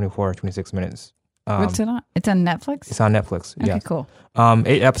 22, 24, 26 minutes. What's it on? It's on Netflix? It's on Netflix, Okay, yeah. cool.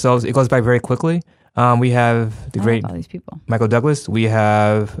 8 episodes. It goes by very quickly. We have the great all these people. Michael Douglas. We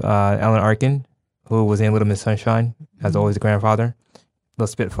have Alan Arkin, who was in Little Miss Sunshine, as always the grandfather, Little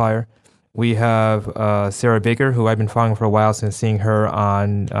Spitfire. We have Sarah Baker, who I've been following for a while since seeing her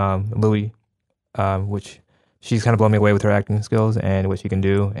on Louis, which she's kind of blown me away with her acting skills and what she can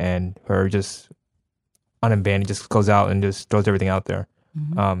do, and her just unabandoned, just goes out and just throws everything out there.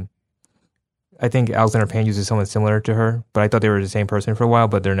 Mm-hmm. I think Alexander Payne uses someone similar to her, but I thought they were the same person for a while,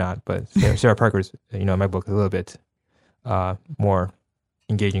 but they're not. But Sarah Parker's, in my book, is a little bit more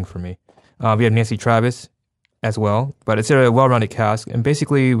engaging for me. We have Nancy Travis as well, but it's a well-rounded cast. And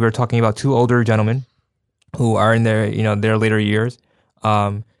basically, we're talking about 2 older gentlemen who are in their, their later years.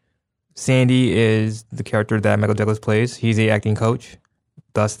 Sandy is the character that Michael Douglas plays. He's the acting coach,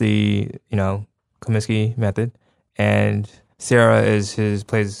 thus the, Kominsky Method. And Sarah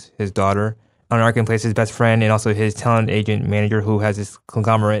plays his daughter. Alan Arkin plays his best friend and also his talent agent manager, who has this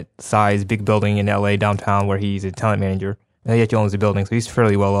conglomerate-sized big building in LA downtown where he's a talent manager. And he actually owns the building, so he's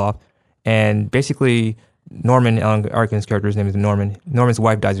fairly well off. And basically, Norman, Alan Arkin's character's name is Norman. Norman's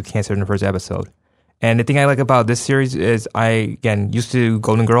wife dies of cancer in the first episode. And the thing I like about this series is used to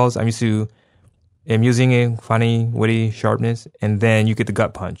Golden Girls. I'm used to amusing, funny, witty, sharpness, and then you get the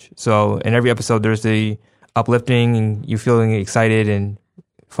gut punch. So in every episode, there's the uplifting and you feeling excited and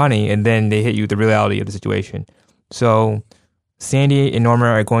funny, and then they hit you with the reality of the situation. So Sandy and Norma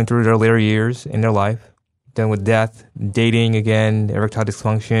are going through their later years in their life, dealing with death, dating again, erectile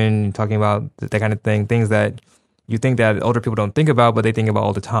dysfunction, talking about that kind of thing, things that you think that older people don't think about, but they think about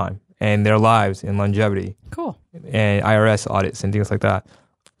all the time, and their lives and longevity. Cool. And IRS audits and things like that.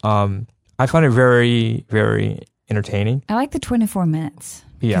 I find it very, very entertaining. I like the 24 minutes.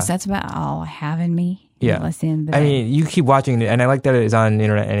 Yeah. Because that's about all I have in me. Yeah. That's the end of the day. I mean, you keep watching it, and I like that it's on the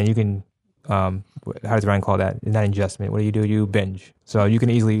internet, and you can, how does Ryan call that? Not adjustment. What do? You binge. So you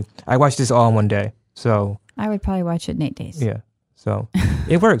can easily, I watched this all in one day. So I would probably watch it in 8 days. yeah. So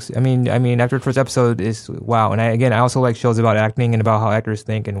it works. I mean, after the first episode is wow. And I also like shows about acting and about how actors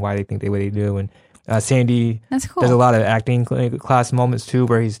think and why they think the way they do. And Sandy, that's cool. There's a lot of acting class moments too,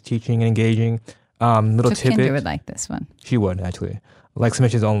 where he's teaching and engaging. Little so tidbit. Kendra would like this one. She would actually like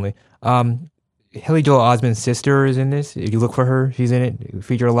submissions only. Haley Joel Osment's sister is in this. If you look for her, she's in it.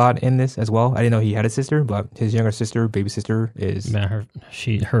 Featured a lot in this as well. I didn't know he had a sister, but his younger sister, baby sister, is. Man,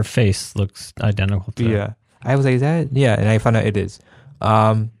 her face looks identical to. Yeah, I was like, is that? Yeah, and I found out it is.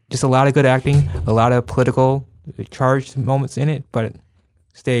 Just a lot of good acting, a lot of political charged moments in it, but it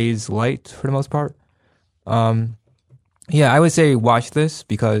stays light for the most part. Yeah, I would say watch this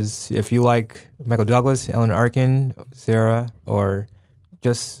because if you like Michael Douglas, Alan Arkin, Sarah, or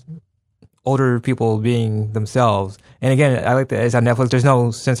just older people being themselves. And again, I like that it's on Netflix. There's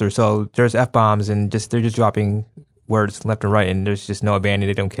no censor, so there's F-bombs and they're just dropping words left and right, and there's just no abandon.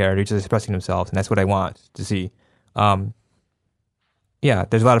 They don't care. They're just expressing themselves, and that's what I want to see. Yeah,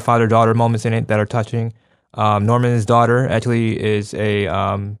 there's a lot of father-daughter moments in it that are touching. Norman's daughter actually is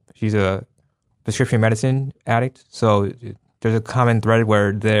she's a prescription medicine addict, so there's a common thread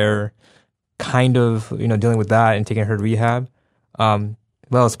where they're kind of dealing with that and taking her to rehab.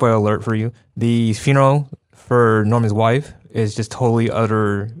 Well, spoiler alert for you. The funeral for Norman's wife is just totally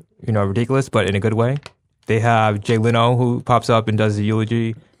utter, ridiculous, but in a good way. They have Jay Leno who pops up and does the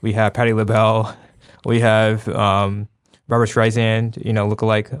eulogy. We have Patti LaBelle. We have Barbara Streisand,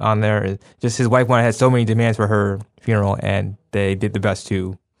 lookalike on there. Just his wife had so many demands for her funeral, and they did the best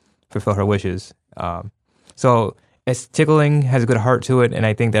to fulfill her wishes. So it's tickling, has a good heart to it, and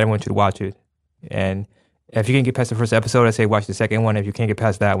I think that everyone should watch it. And if you can get past the first episode, I say watch the second one. If you can't get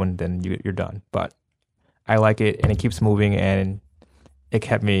past that one, then you're done. But I like it, and it keeps moving, and it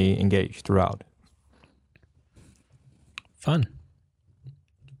kept me engaged throughout. Fun.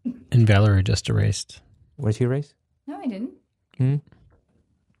 And Valerie just erased. What did she erase? No, I didn't. Hmm?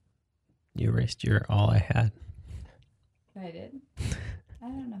 You erased your all I had. I did. I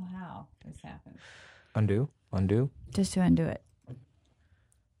don't know how this happened. Undo. Just to undo it.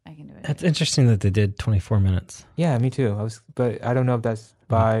 I can do it. That's interesting that they did 24 minutes. Yeah, me too. But I don't know if that's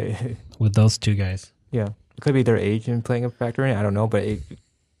by with those two guys. Yeah, could be their age in playing a factor in it. I don't know, but it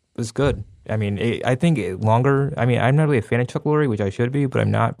was good. I mean, I think longer. I mean, I'm not really a fan of Chuck Lorre, which I should be, but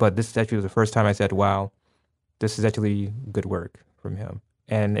I'm not. But this actually was the first time I said, "Wow, this is actually good work from him."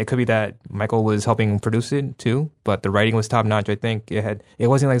 And it could be that Michael was helping produce it too, but the writing was top notch. I think it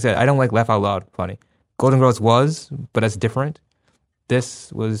wasn't like I said. I don't like laugh out loud funny. Golden Girls was, but that's different.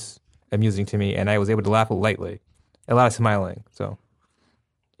 This was amusing to me, and I was able to laugh lightly, a lot of smiling. So.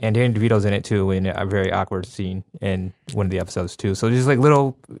 And Danny DeVito's in it too, in a very awkward scene in one of the episodes too. So just like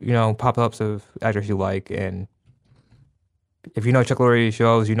little, pop-ups of actors you like, and if you know Chuck Lorre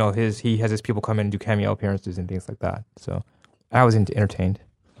shows, he has his people come in and do cameo appearances and things like that. So I was entertained.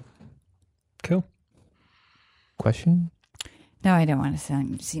 Cool. Question? No, I don't want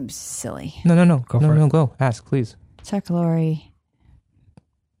to seem silly. No. Go for it. Go. Ask, please. Chuck Lorre,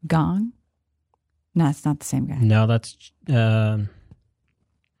 Gong? No, it's not the same guy. No, that's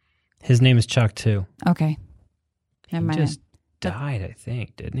his name is Chuck too. Okay. Never mind. He just died, I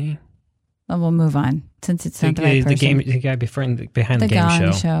think, didn't he? Well, we'll move on since it's not the right person. The guy behind the game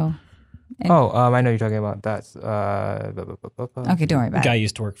Gong show. And, I know you're talking about that. okay, don't worry about The guy it.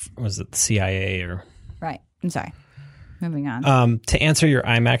 used to work, was it the CIA or? Right. I'm sorry. Moving on. To answer your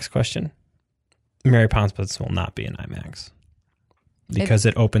IMAX question, Mary Poppins will not be in IMAX because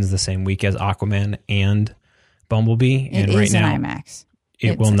it opens the same week as Aquaman and Bumblebee, and right now an IMAX.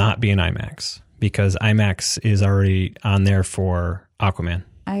 it will not be in IMAX because IMAX is already on there for Aquaman.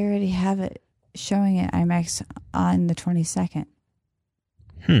 I already have it showing at IMAX on the 22nd.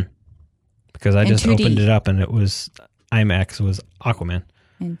 Because I In just 2D. opened it up and it was IMAX was Aquaman.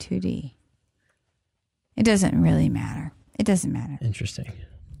 In 2D. It doesn't really matter. It doesn't matter. Interesting.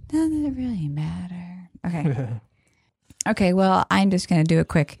 Doesn't it really matter? Okay. Okay, well, I'm just going to do it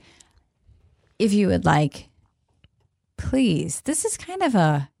quick. If you would like, please, this is kind of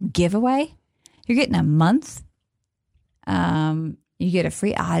a giveaway. You're getting a month. You get a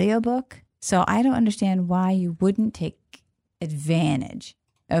free audiobook. So I don't understand why you wouldn't take advantage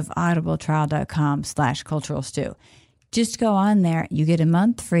of audibletrial.com/cultural stew. Just go on there. You get a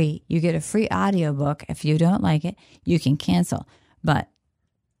month free. You get a free audiobook. If you don't like it, you can cancel. But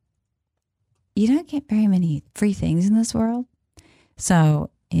you don't get very many free things in this world. So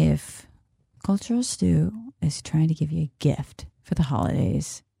if Cultural Stew is trying to give you a gift for the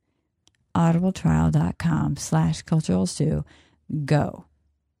holidays, audibletrial.com/cultural stew, go.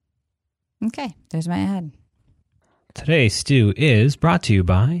 Okay, there's my ad. Today's stew is brought to you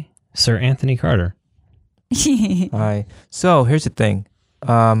by Sir Anthony Carter. Hi. So here's the thing.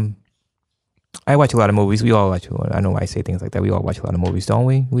 I watch a lot of movies. We all watch a lot. I know why I say things like that. We all watch a lot of movies, don't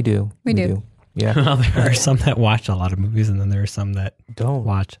we? We do. We do. Yeah. Well, there are some that watch a lot of movies, and then there are some that Don't.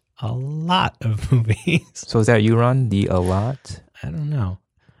 watch a lot of movies. So is that you, Ron? The a lot? I don't know.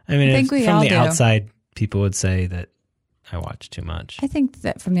 I mean, I think we from all the do. outside, people would say that I watch too much. I think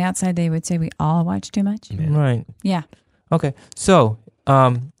that from the outside, they would say we all watch too much. Yeah. Right. Yeah. Okay. So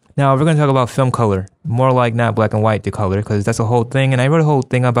now we're going to talk about film color. More like not black and white to color, because that's a whole thing. And I wrote a whole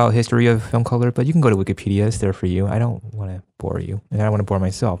thing about history of film color, but you can go to Wikipedia. It's there for you. I don't want to bore you, and I don't want to bore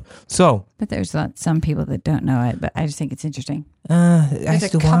myself. So But there's some people that don't know it, but I just think it's interesting. there's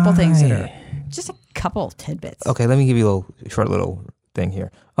a couple things that are just a couple tidbits. Okay, let me give you a short little thing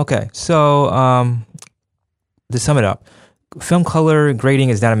here. Okay, so to sum it up, film color grading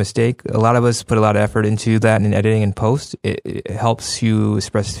is not a mistake. A lot of us put a lot of effort into that in editing and post. It helps you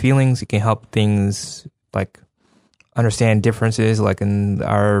express feelings. It can help things like understand differences, like in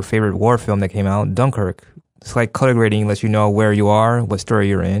our favorite war film that came out, Dunkirk. It's like color grading lets you know where you are, what story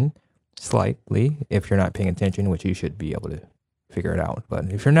you're in, slightly, if you're not paying attention, which you should be able to figure it out. But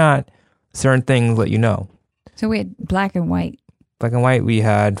if you're not, certain things let you know. So we had black and white Black and white we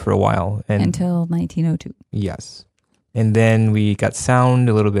had for a while. And until 1902. yes. And then we got sound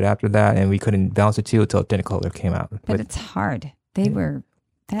a little bit after that, and we couldn't balance the two until Technicolor came out. But it's hard. They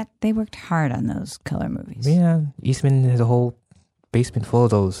worked hard on those color movies. yeah, Eastman has a whole basement full of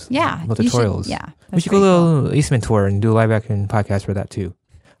those Yeah. little you should- tutorials. yeah. We that's should go pretty to a cool. little Eastman tour and do a live action podcast for that too.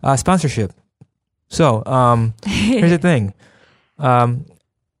 Sponsorship. So here's the thing.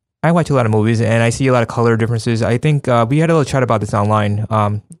 I watch a lot of movies and I see a lot of color differences. I think we had a little chat about this online.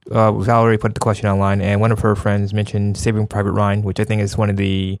 Valerie put the question online, and one of her friends mentioned Saving Private Ryan, which I think is one of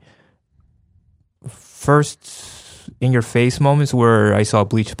the first in-your-face moments where I saw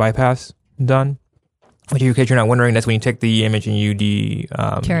bleach bypass done. Which, in case you're not wondering, that's when you take the image and you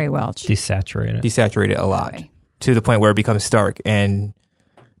Terry Welch. Desaturate it. desaturate it a lot Sorry. to the point where it becomes stark, and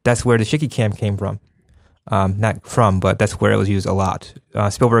that's where the shaky cam came from. Not from, but that's where it was used a lot.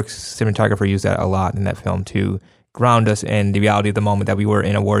 Spielberg's cinematographer used that a lot in that film to ground us in the reality of the moment that we were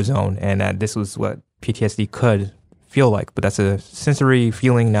in a war zone, and that this was what PTSD could feel like, but that's a sensory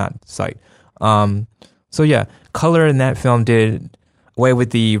feeling, not sight. So yeah, color in that film did away with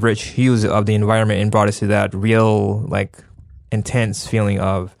the rich hues of the environment and brought us to that real, like, intense feeling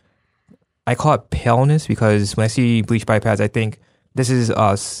of, I call it paleness, because when I see bleach bypass, I think this is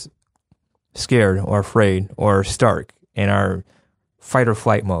us scared or afraid or stark in our fight or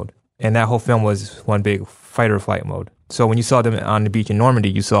flight mode. And that whole film was one big fight or flight mode. So when you saw them on the beach in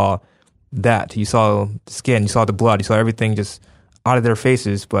Normandy, you saw that. You saw the skin, you saw the blood, you saw everything just out of their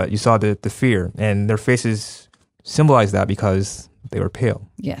faces, but you saw the fear. And their faces symbolized that because they were pale.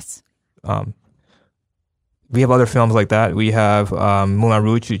 Yes. We have other films like that. We have Moulin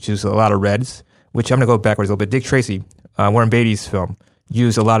Rouge, which is a lot of reds, which I'm going to go backwards a little bit. Dick Tracy, Warren Beatty's film,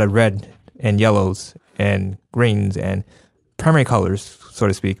 used a lot of red and yellows and greens and primary colors, so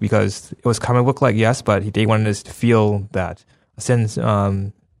to speak, because it was comic book-like, yes, but they wanted us to feel that. Since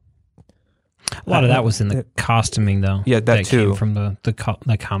a lot of that was in the costuming, though. Yeah, that too. Came from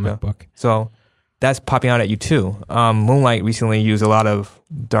the comic book. So that's popping out at you too. Moonlight recently used a lot of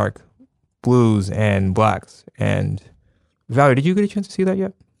dark blues and blacks. And Valerie, did you get a chance to see that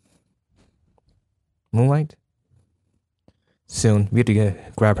yet? Moonlight? Soon. We have to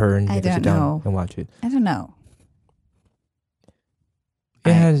grab her and sit down and watch it. I don't know.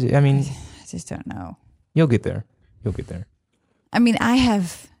 It has, I just don't know. You'll get there. You'll get there. I mean, I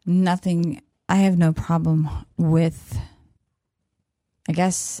have no problem with, I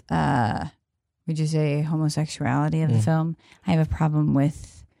guess, would you say homosexuality of the film? I have a problem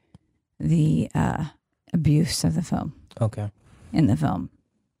with the abuse of the film. Okay. In the film.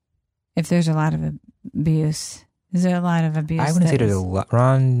 If there's a lot of abuse, is there a lot of abuse? I wouldn't say there's a lot.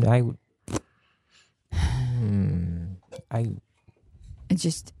 Ron, It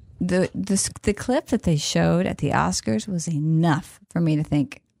just, the clip that they showed at the Oscars was enough for me to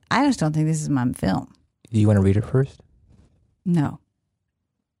think, I just don't think this is my film. Do you want to read it first? No.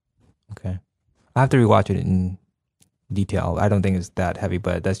 Okay. I have to rewatch it in detail. I don't think it's that heavy,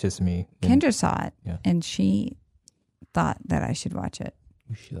 but that's just me. Kendra saw it, and she thought that I should watch it.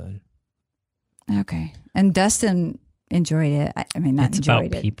 You should. Okay. And Dustin enjoyed it. I mean, not it's enjoyed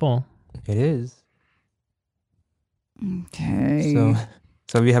about it. people. It is. Okay.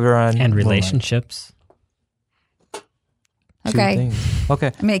 So we have her on... And relationships. Okay.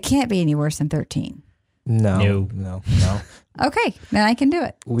 Okay. I mean, it can't be any worse than 13. No. Okay, then I can do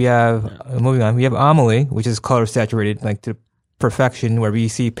it. We have, moving on, we have Amelie, which is color saturated, like to perfection, where we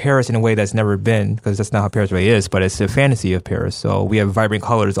see Paris in a way that's never been, because that's not how Paris really is, but it's a fantasy of Paris. So we have vibrant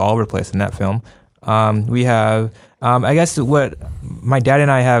colors all over the place in that film. We have, I guess what my dad and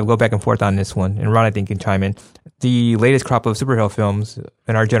I have go back and forth on this one, and Ron, I think, can chime in. The latest crop of superhero films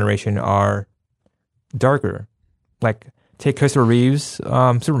in our generation are darker. Like, take Christopher Reeves,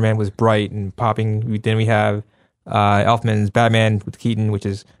 Superman was bright and popping. Then we have Elfman's Batman with Keaton, which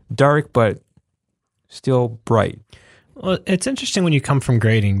is dark but still bright. Well, it's interesting when you come from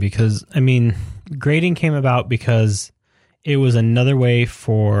grading, because, I mean, grading came about because it was another way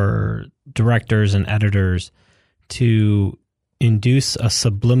for directors and editors to induce a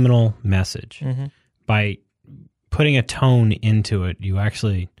subliminal message. By putting a tone into it. You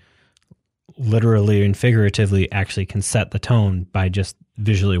actually literally and figuratively actually can set the tone by just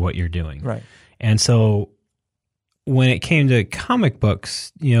visually what you're doing. Right. And so when it came to comic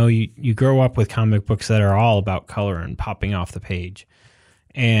books, you know, you grow up with comic books that are all about color and popping off the page.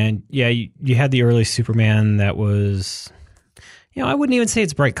 And yeah, you had the early Superman that was, you know, I wouldn't even say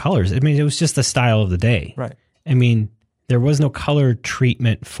it's bright colors. I mean, it was just the style of the day. Right. I mean, there was no color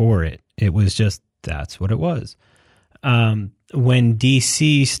treatment for it. It was just, that's what it was. When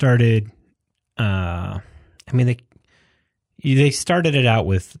DC started, I mean, they started it out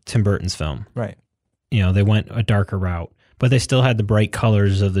with Tim Burton's film. Right. You know, they went a darker route, but they still had the bright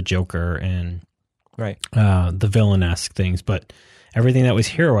colors of the Joker and right, the villain-esque things. But everything that was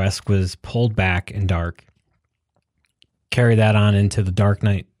hero-esque was pulled back and dark. Carry that on into the Dark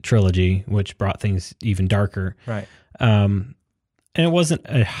Knight trilogy, which brought things even darker. Right. And it wasn't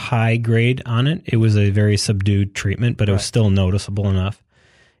a high grade on it. It was a very subdued treatment, but it was still noticeable enough.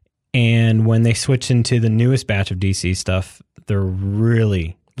 And when they switched into the newest batch of DC stuff, they're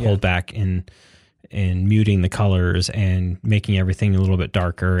really pulled back in muting the colors and making everything a little bit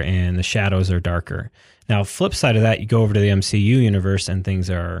darker, and the shadows are darker. Now, flip side of that, you go over to the MCU universe and things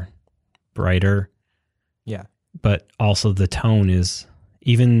are brighter. Yeah. But also the tone is,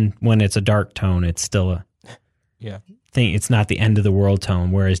 even when it's a dark tone, it's still a thing. It's not the end of the world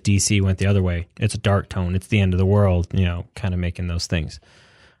tone, whereas DC went the other way. It's a dark tone. It's the end of the world, you know, kind of making those things.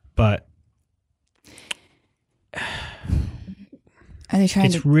 But are they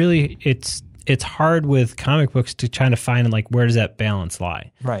trying it's it's hard with comic books to try to find like where does that balance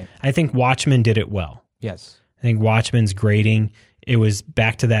lie. Right. I think Watchmen did it well. Yes. I think Watchmen's grading, it was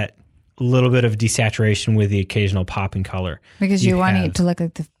back to that little bit of desaturation with the occasional pop in color. Because you're wanting it to look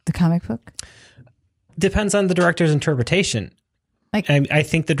like the comic book? Depends on the director's interpretation. Like, I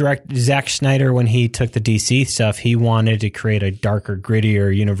think Zack Snyder, when he took the DC stuff, he wanted to create a darker,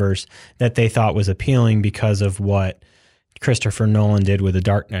 grittier universe that they thought was appealing because of what Christopher Nolan did with the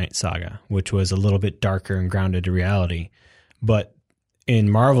Dark Knight saga, which was a little bit darker and grounded to reality. But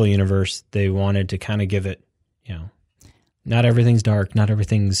in Marvel Universe, they wanted to kind of give it, not everything's dark, not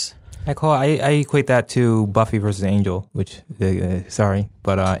everything's... I equate that to Buffy versus Angel, which,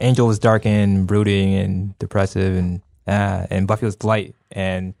 but Angel was dark and brooding and depressive, and Buffy was light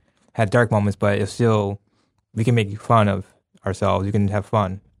and had dark moments, but it's still, we can make fun of ourselves, we can have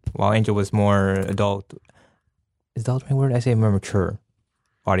fun, while Angel was more adult. Is adult the right word? I say more mature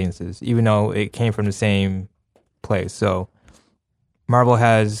audiences, even though it came from the same place. So Marvel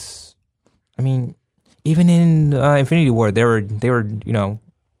has, even in Infinity War, they were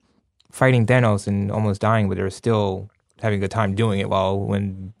fighting Thanos and almost dying, but they were still having a good time doing it. While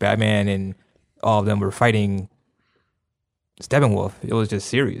when Batman and all of them were fighting Steppenwolf, it was just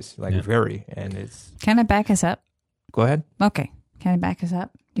serious, very. And it's can I back us up? Go ahead. Okay, can I back us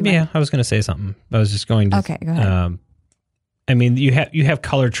up? I was going to say something. I was just going to. Okay, go ahead. You have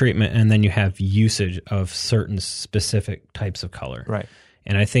color treatment, and then you have usage of certain specific types of color. Right.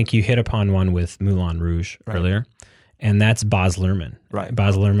 And I think you hit upon one with Moulin Rouge earlier. And that's Baz Luhrmann. Right.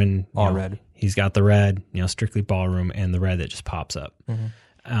 Baz Luhrmann. All red. He's got the red, strictly ballroom, and the red that just pops up. Mm-hmm.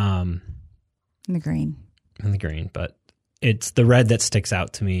 And the green. And the green. But it's the red that sticks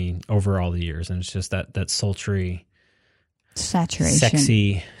out to me over all the years. And it's just that sultry, saturation.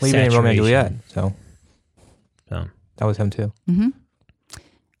 Sexy. Well, even in Romeo and Juliet. So that was him too. Mm-hmm.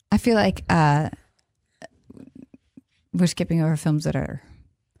 I feel like we're skipping over films that are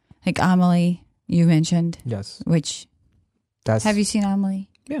like Amelie, you mentioned. Yes. Which... Have you seen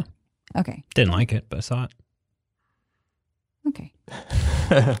Amelie? Yeah. Okay. Didn't like it, but I saw it. Okay.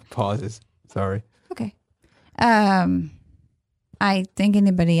 Pauses. Sorry. Okay. I think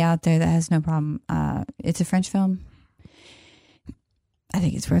anybody out there that has no problem, it's a French film. I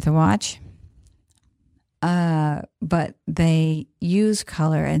think it's worth a watch. But they use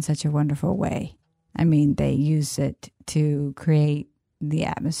color in such a wonderful way. They use it to create the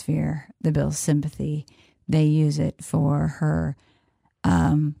atmosphere, the build sympathy. They use it for her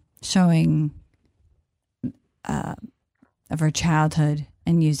showing of her childhood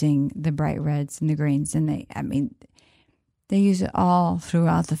and using the bright reds and the greens. And they use it all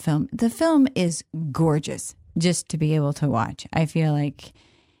throughout the film. The film is gorgeous just to be able to watch. I feel like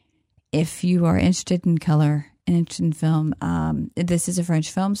if you are interested in color and interested in film, this is a French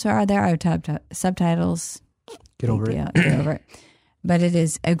film, so there are subtitles. Get over it. Get over it. But it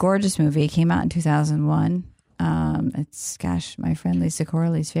is a gorgeous movie. It came out in 2001. It's, my friend Lisa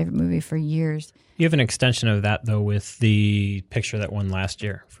Corley's favorite movie for years. You have an extension of that, though, with the picture that won last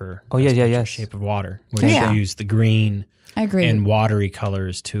year for Shape of Water, where you use the green and watery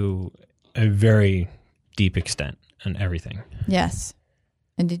colors to a very deep extent and everything. Yes.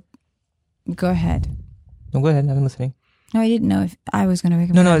 And go ahead. No, go ahead. I'm listening. No, I didn't know if I was going to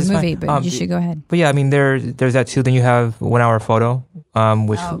recommend the movie, fine. But you should go ahead. But yeah, there's that too. Then you have 1 Hour Photo,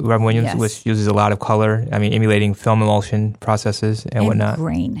 which Robin Williams, which uses a lot of color. Emulating film emulsion processes and whatnot.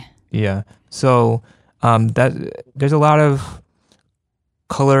 Grain. Yeah. So there's a lot of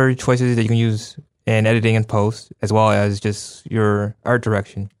color choices that you can use in editing and post, as well as just your art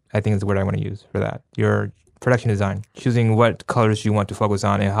direction. I think is the word I want to use for that. Your production design, choosing what colors you want to focus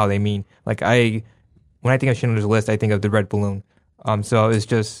on and how they mean. When I think of Schindler's List, I think of the red balloon. So it's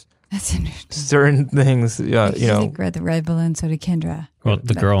just that's interesting. Certain things, I think the red balloon, so did Kendra. Well,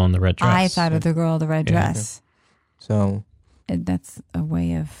 the girl in the red dress. I thought of the girl in the red dress. So that's a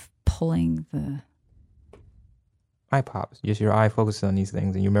way of pulling the eye pops. Just your eye focuses on these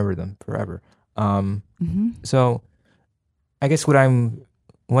things and you remember them forever. Mm-hmm. So I guess what I'm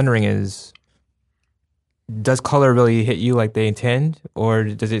wondering is, does color really hit you like they intend, or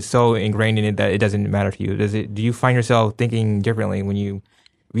does it so ingrained in it that it doesn't matter to you? Do you find yourself thinking differently when you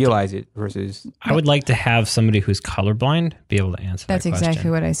realize it versus? I would like to have somebody who's colorblind be able to answer that question. That's exactly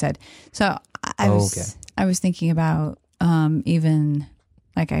what I said. So I was thinking about even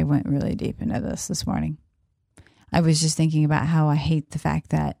like I went really deep into this morning. I was just thinking about how I hate the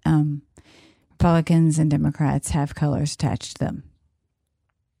fact that Republicans and Democrats have colors attached to them.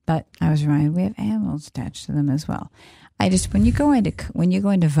 But I was reminded we have animals attached to them as well. When you go in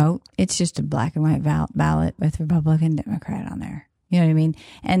to vote, it's just a black and white ballot with Republican, Democrat on there. You know what I mean?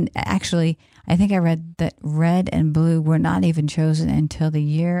 And actually, I think I read that red and blue were not even chosen until the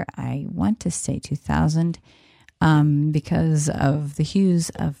year, I want to say 2000, because of the hues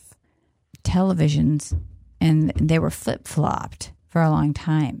of televisions, and they were flip-flopped for a long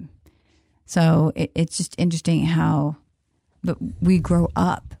time. So it's just interesting how we grow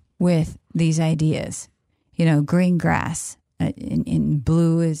up with these ideas. You know, green grass, in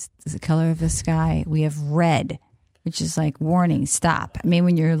blue is the color of the sky. We have red, which is like warning, stop. I mean,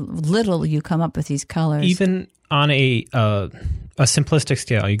 when you're little, you come up with these colors. Even on a simplistic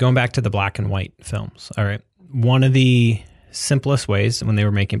scale, you're going back to the black and white films. All right. One of the simplest ways when they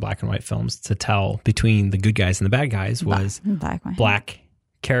were making black and white films to tell between the good guys and the bad guys was black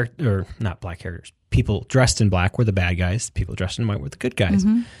character, or not black characters. People dressed in black were the bad guys. People dressed in white were the good guys.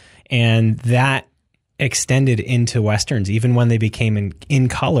 Mm-hmm. And that extended into Westerns. Even when they became in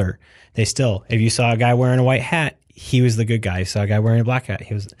color, they still, if you saw a guy wearing a white hat, he was the good guy. You saw a guy wearing a black hat,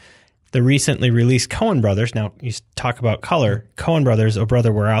 he was. The recently released Coen Brothers, now you talk about color, Coen Brothers, Oh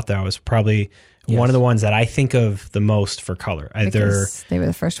Brother, We're Out There, was probably one of the ones that I think of the most for color. Because they were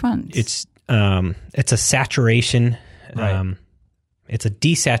the first ones. It's a saturation, Right. It's a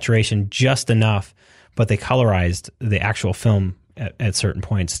desaturation just enough, but they colorized the actual film at certain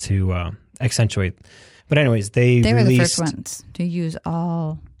points to accentuate. But anyways, they were released, the first ones to use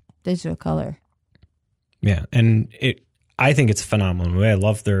all digital color. Yeah, and I think it's a phenomenal movie. I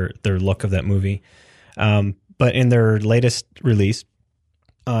love their look of that movie. But in their latest release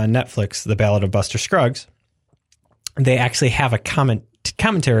on Netflix, The Ballad of Buster Scruggs, they actually have a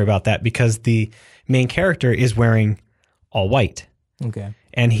commentary about that because the main character is wearing all white. Okay.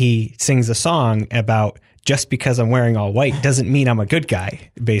 And he sings a song about just because I'm wearing all white doesn't mean I'm a good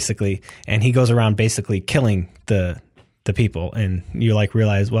guy, basically. And he goes around basically killing the people. And you like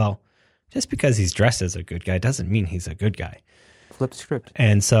realize, well, just because he's dressed as a good guy doesn't mean he's a good guy. Flip script.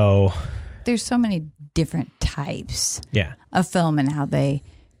 And so there's so many different types yeah. of film and how they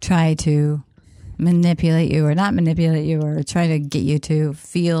try to manipulate you or not manipulate you or try to get you to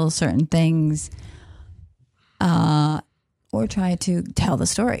feel certain things or try to tell the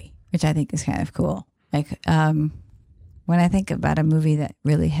story, which I think is kind of cool. Like when I think about a movie that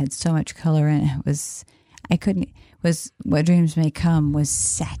really had so much color in it, was What Dreams May Come was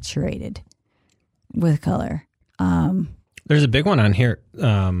saturated with color. There's a big one on here. I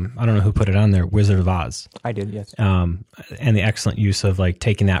don't know who put it on there. Wizard of Oz. I did, yes. And the excellent use of like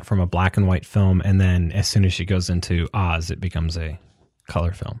taking that from a black and white film, and then as soon as she goes into Oz, it becomes a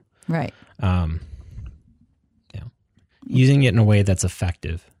color film. Right. Using it in a way that's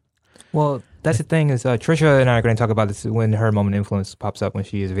effective. Well, that's the thing is Trisha and I are going to talk about this when her moment of influence pops up when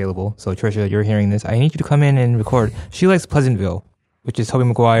she is available. So Trisha, you're hearing this. I need you to come in and record. She likes Pleasantville, which is Tobey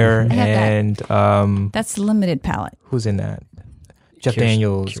Maguire and that's limited palette. Who's in that? Jeff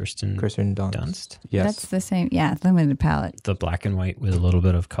Daniels, Kirsten Dunst. Yes, that's the same. Yeah, limited palette. The black and white with a little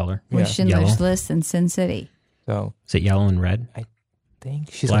bit of color. With Schindler's Yellow. List and Sin City. So Is it yellow and red? I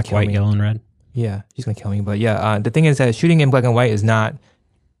think she's Black, gonna kill white, me. yellow, and red. Yeah, she's gonna kill me. But yeah, the thing is that shooting in black and white is not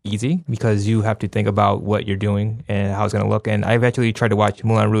easy because you have to think about what you're doing and how it's gonna look. And I've actually tried to watch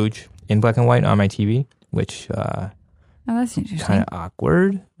Moulin Rouge in black and white on my TV, which that's interesting. kind of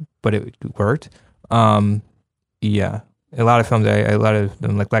awkward, but it worked. Yeah, a lot of films, a lot of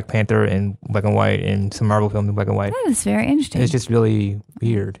them, like Black Panther in black and white, and some Marvel films in black and white. That is very interesting. It's just really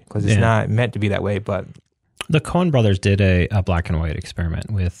weird because it's not meant to be that way. But The Coen Brothers did a black and white experiment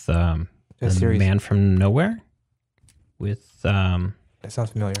with the series. Man from Nowhere with that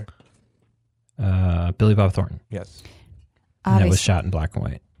sounds familiar. Billy Bob Thornton. Yes. And that was Obviously, shot in black and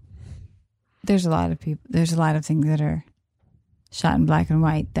white. there's a lot of people. There's a lot of things that are shot in black and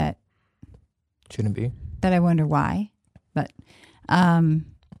white that Shouldn't be. I wonder why. But and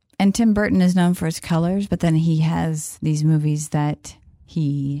Tim Burton is known for his colors, but then he has these movies that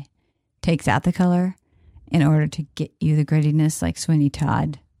he takes out the color in order to get you the grittiness. Like Sweeney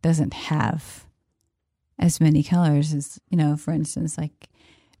Todd doesn't have as many colors as, for instance, like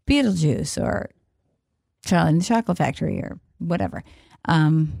Beetlejuice or Charlie and the Chocolate Factory or whatever.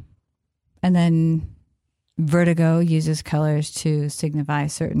 And then Vertigo uses colors to signify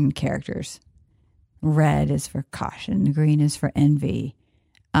certain characters. Red is for caution, green is for envy,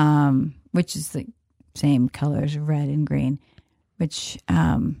 which is the same colors, red and green, which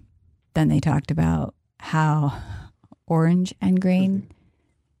then they talked about how orange and green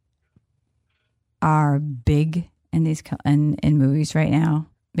are big in these in movies right now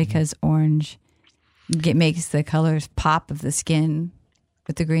because orange makes the colors pop of the skin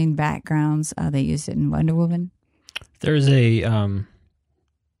with the green backgrounds. They used it in Wonder Woman. There's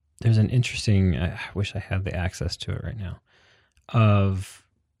an interesting, I wish I had the access to it right now. of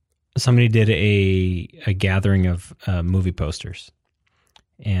somebody did a gathering of movie posters,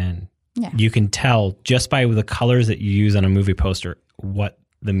 and you can tell just by the colors that you use on a movie poster what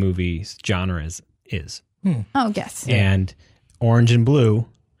the movie's genre is. Oh, yes. And orange and blue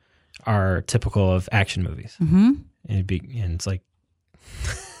are typical of action movies. Mm-hmm. And it's like,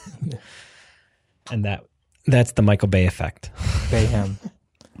 and that's the Michael Bay effect. Bayhem.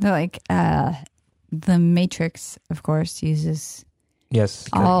 They're like the Matrix, of course, uses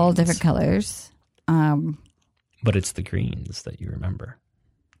all different colors. But it's the greens that you remember.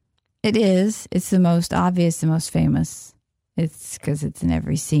 It is. It's the most obvious, the most famous. It's because it's in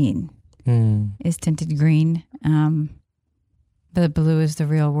every scene. It's tinted green. The blue is the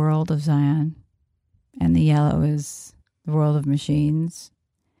real world of Zion, and the yellow is the world of machines.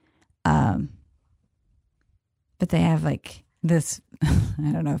 But they have like this.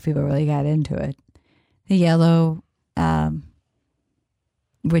 I don't know if people really got into it. The yellow,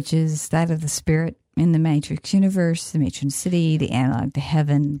 which is that of the spirit in the Matrix universe, the Matron City, the analog to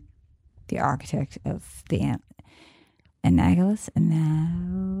heaven, the architect of the Analogous.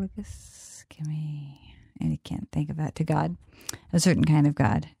 Give me. I can't think of that. To God, a certain kind of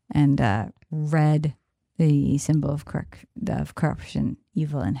God, and red, the symbol of corruption,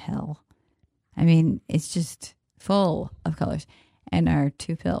 evil, and hell. I mean, it's just full of colors, and are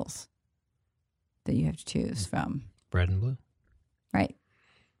 2 pills that you have to choose from. Red and blue, right?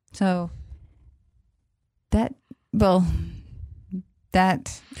 So that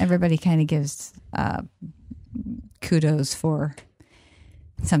everybody kind of gives kudos for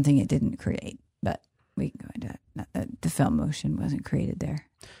something it didn't create, but we can go into that. The film motion wasn't created there.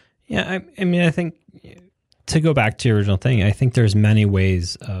 Yeah, I mean, I think to go back to your original thing, I think there's many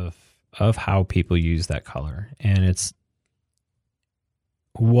ways of how people use that color, and it's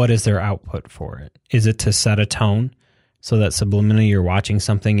what is their output for it? Is it to set a tone so that subliminally you're watching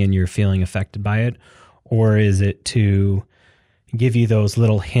something and you're feeling affected by it, or is it to give you those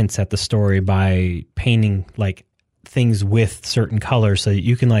little hints at the story by painting like things with certain colors so that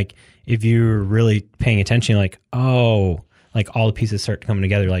you can, like, if you're really paying attention, like, oh, like all the pieces start coming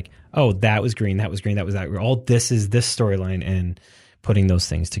together, like, oh, that was green, that was green, that was that. All this is this storyline, and putting those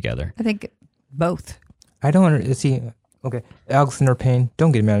things together. I think both. I don't see. Okay, Alexander Payne.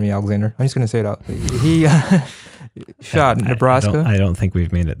 Don't get mad at me, Alexander. I'm just going to say it out. He shot Nebraska. I don't think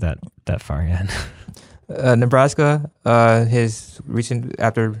we've made it that far yet. Nebraska. His recent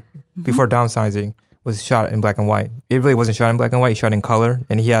before downsizing was shot in black and white. It really wasn't shot in black and white. He shot in color,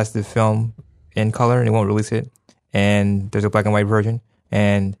 and he has the film in color, and he won't release it. And there's a black and white version.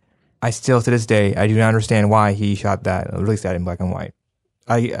 And I still, to this day, I do not understand why he shot that, released that in black and white.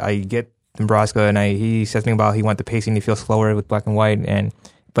 I get Nebraska, and he says something about he wanted the pacing to feel slower with black and white.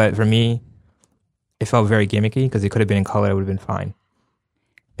 But for me, it felt very gimmicky because it could have been in color. It would have been fine.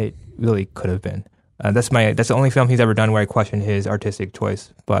 It really could have been. That's the only film he's ever done where I question his artistic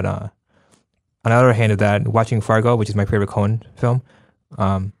choice. But on the other hand of that, watching Fargo, which is my favorite Coen film,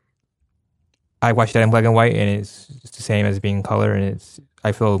 I watched that in black and white, and it's the same as being in color, and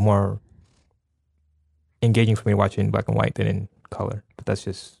I feel more engaging for me to watch it in black and white than in color. But that's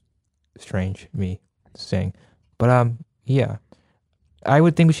just strange, me saying. But yeah, I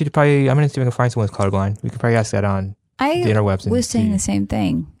would think we should probably. I'm going to see if I can find someone who's colorblind. We could probably ask that on the interwebs. I was saying the same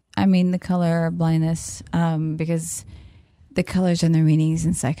thing. I mean, the color blindness, because the colors and their meanings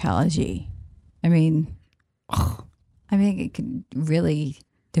in psychology. I mean, it could really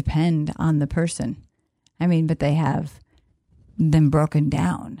depend on the person. I mean, but they have them broken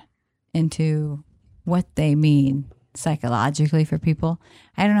down into what they mean psychologically for people.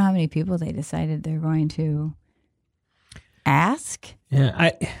 I don't know how many people they decided they're going to ask.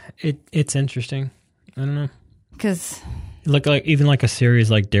 Yeah, it's interesting. I don't know, because look, like even like a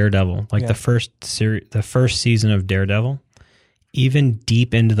series like Daredevil, like the first season of Daredevil, even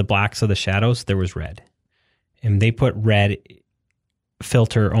deep into the blacks of the shadows, there was red, and they put red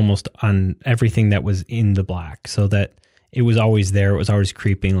filter almost on everything that was in the black, so that it was always there. It was always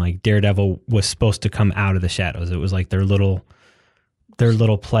creeping. Like Daredevil was supposed to come out of the shadows. It was like their little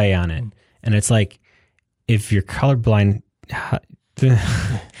play on it. And it's like, if you're colorblind,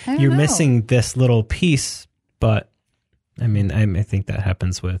 you're missing this little piece. But I mean, I think that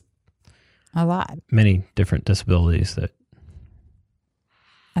happens with a lot, many different disabilities. That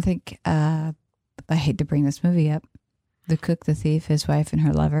I think I hate to bring this movie up. The Cook, the Thief, His Wife, and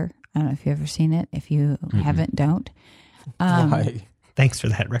Her Lover. I don't know if you've ever seen it. If you haven't, don't. Thanks for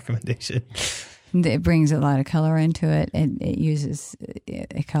that recommendation. It brings a lot of color into it. It uses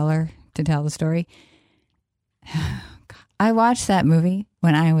a color to tell the story. I watched that movie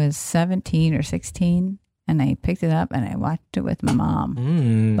when I was 17 or 16, and I picked it up and I watched it with my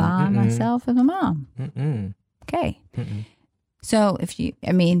mom. By myself with my mom. Okay. So if you,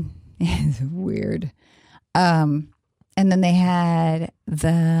 I mean, it's weird. And then they had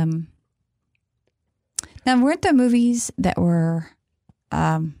the, now weren't there movies that were,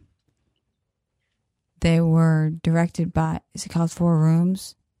 they were directed by, is it called Four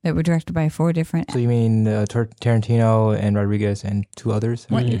Rooms? That were directed by 4 different. So you mean Tarantino and Rodriguez and 2 others?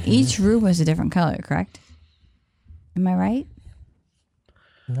 Well, each room was a different color, correct? Am I right?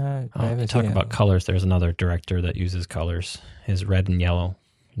 Talk about colors. There's another director that uses colors. Is red and yellow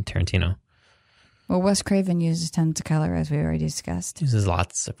in Tarantino. Well, Wes Craven uses tons of color, as we already discussed. Uses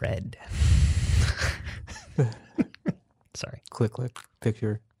lots of red. Sorry. Click,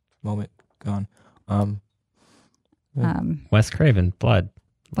 picture, moment, gone. Wes Craven, blood.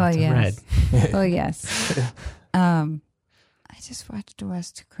 Well, yes. Red. Well, yes. I just watched a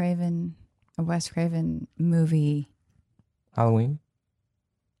Wes Craven movie. Halloween?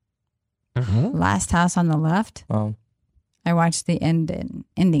 Last House on the Left. I watched the ending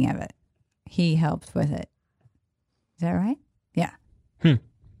of it. He helped with it. Is that right? Yeah.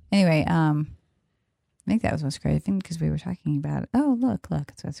 Anyway, I think that was Wes Craven because we were talking about it. Oh, look,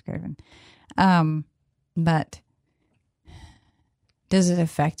 it's Wes Craven. But does it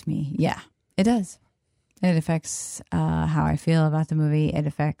affect me? Yeah, it does. It affects how I feel about the movie. It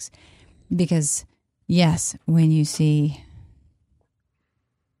affects, because yes, when you see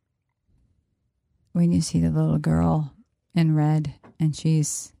the little girl in red and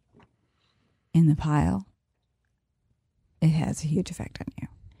she's in the pile, it has a huge effect on you.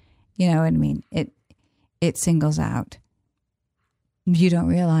 You know what I mean? It singles out. You don't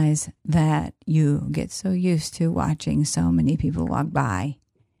realize that you get so used to watching so many people walk by,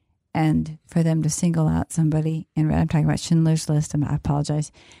 and for them to single out somebody in red, I'm talking about Schindler's List, I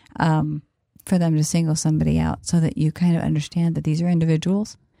apologize, for them to single somebody out so that you kind of understand that these are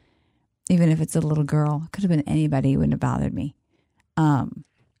individuals, even if it's a little girl. It could have been anybody, it wouldn't have bothered me. I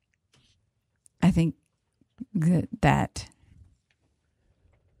think that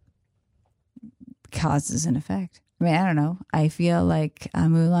causes an effect. I mean, I don't know. I feel like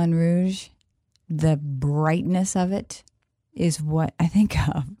Moulin Rouge, the brightness of it is what I think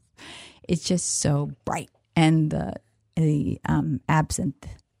of. It's just so bright. And the absinthe,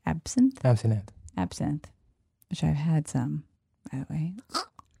 which I've had some, by the way.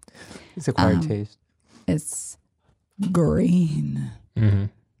 It's acquired taste. It's green,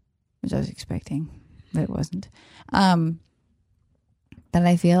 which I was expecting, but it wasn't. But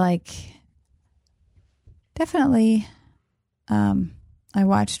I feel like definitely, I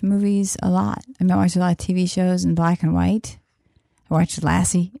watched movies a lot. I mean, I watched a lot of TV shows in black and white. I watched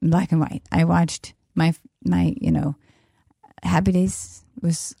Lassie in black and white. I watched my Happy Days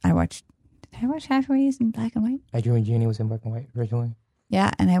did I watch Happy Days in black and white? I Dream of Jeannie was in black and white originally.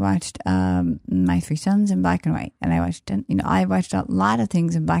 Yeah, and I watched My Three Sons in black and white. And I watched a lot of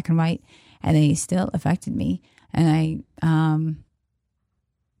things in black and white, and they still affected me. And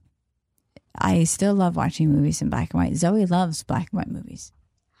I still love watching movies in black and white. Zoe loves black and white movies.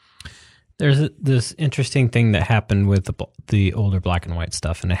 There's this interesting thing that happened with the older black and white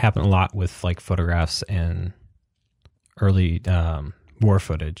stuff, and it happened a lot with like photographs and early war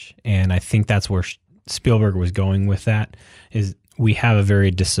footage. And I think that's where Spielberg was going with that, is we have a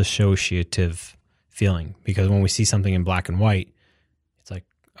very disassociative feeling, because when we see something in black and white, it's like,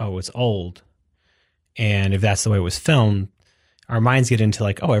 oh, it's old. And if that's the way it was filmed, our minds get into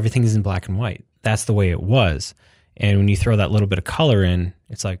like, oh, everything is in black and white. That's the way it was. And when you throw that little bit of color in,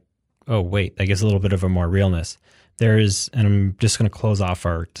 it's like, oh, wait, that gives a little bit of a more realness. And I'm just going to close off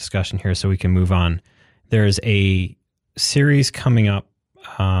our discussion here so we can move on. There's a series coming up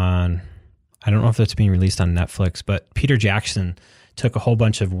on, I don't know if that's being released on Netflix, but Peter Jackson took a whole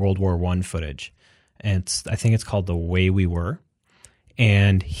bunch of World War I footage. And I think it's called The Way We Were.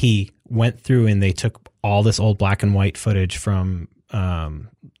 And he went through and they took all this old black and white footage from World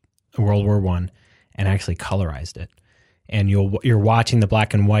War I and actually colorized it. And you're watching the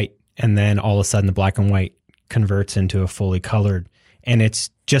black and white, and then all of a sudden the black and white converts into a fully colored. And it's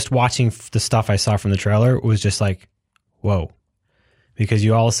just watching the stuff I saw from the trailer was just like, whoa. Because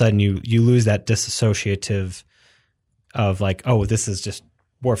you all of a sudden you lose that disassociative of like, oh, this is just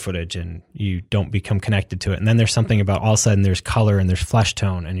war footage, and you don't become connected to it. And then there's something about all of a sudden there's color and there's flesh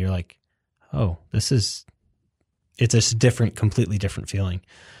tone, and you're like, oh, it's a different, completely different feeling.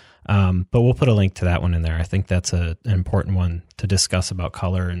 But we'll put a link to that one in there. I think that's an important one to discuss about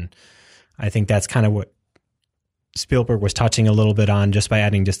color. And I think that's kind of what Spielberg was touching a little bit on, just by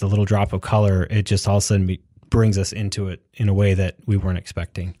adding just a little drop of color. It just all of a sudden brings us into it in a way that we weren't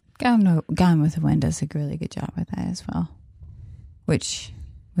expecting. Gone with the Wind does a really good job with that as well, which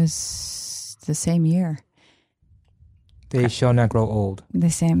was the same year. They shall not grow old. The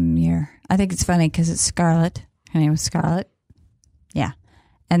same year. I think it's funny because it's Scarlett. Her name was Scarlett. Yeah.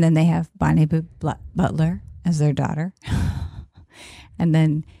 And then they have Bonnie Butler as their daughter. And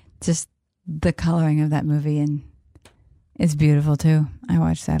then just the coloring of that movie and it's beautiful too. I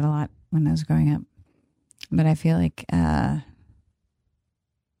watched that a lot when I was growing up. But I feel like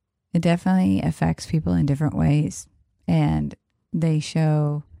it definitely affects people in different ways. And they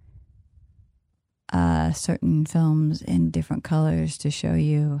show certain films in different colors to show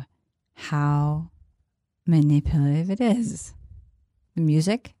you how manipulative it is. The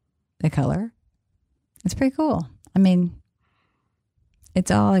music, the color, it's pretty cool. I mean,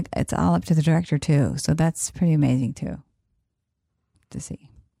 it's all up to the director too, so that's pretty amazing too to see.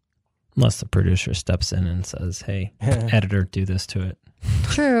 Unless the producer steps in and says, "Hey, editor, do this to it."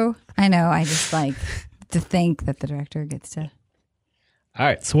 True, I know. I just like to think that the director gets to. All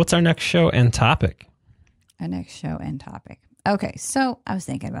right, so what's our next show and topic? Our next show and topic. Okay, so I was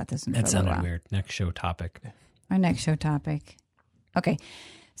thinking about this. That sounded weird. Next show topic. Our next show topic. Okay,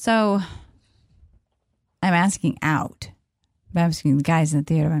 so I'm asking out. I'm asking the guys in the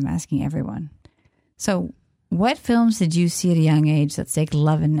theater. I'm asking everyone. So, what films did you see at a young age, let's say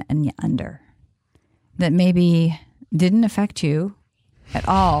 11 and under, that maybe didn't affect you at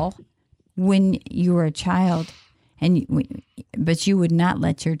all when you were a child, but you would not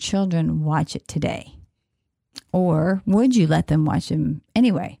let your children watch it today? Or would you let them watch them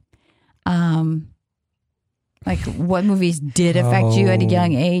anyway? Like, what movies did affect you at a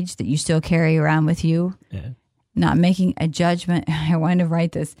young age that you still carry around with you? Yeah. Not making a judgment. I wanted to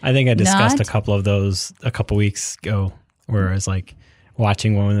write this. I think I discussed a couple of those a couple weeks ago where I was like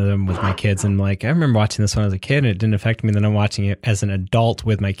watching one of them with my kids and like, I remember watching this when I was a kid and it didn't affect me. Then I'm watching it as an adult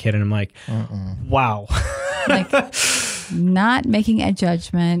with my kid and I'm like, wow. Like, not making a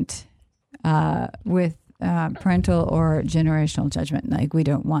judgment with parental or generational judgment. Like, we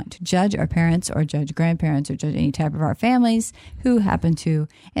don't want to judge our parents or judge grandparents or judge any type of our families who happen to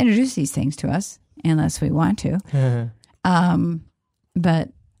introduce these things to us unless we want to. But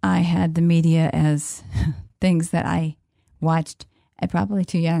I had the media as things that I watched at probably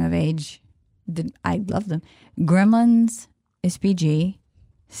too young of age. I love them. Gremlins is PG.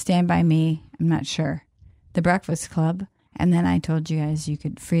 Stand By Me, I'm not sure. The Breakfast Club. And then I told you guys you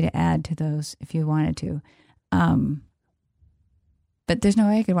could free to add to those if you wanted to. But there's no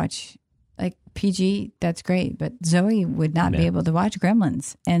way I could watch, like, PG, that's great. But Zoe would not be able to watch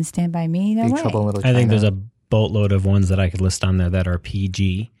Gremlins and Stand By Me, no way. Trouble in Little China. I think there's a boatload of ones that I could list on there that are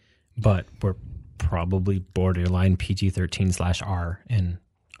PG, but we're probably borderline PG-13/R and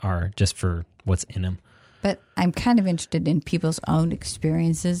R just for what's in them. But I'm kind of interested in people's own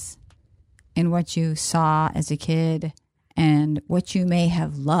experiences and what you saw as a kid and what you may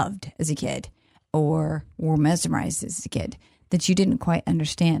have loved as a kid or were mesmerized as a kid that you didn't quite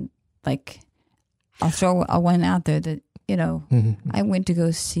understand. Like, I'll throw one out there that, you know, I went to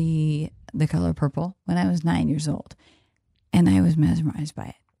go see The Color Purple when I was 9 years old, and I was mesmerized by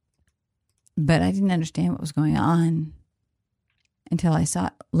it. But I didn't understand what was going on until I saw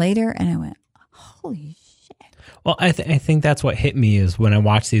it later, and I went, holy shit. Well, I think that's what hit me is when I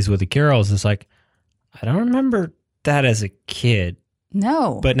watched these with the girls, it's like, I don't remember that as a kid.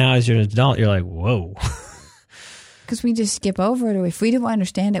 No. But now as you're an adult, you're like, whoa. Because we just skip over it, or if we don't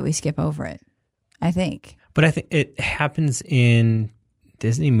understand it, we skip over it, I think. But I think it happens in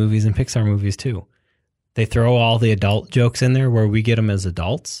Disney movies and Pixar movies too. They throw all the adult jokes in there where we get them as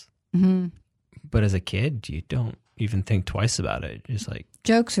adults. Mm-hmm. But as a kid, you don't even think twice about it. It's like...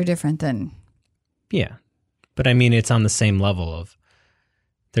 Jokes are different than... Yeah. But I mean, it's on the same level of...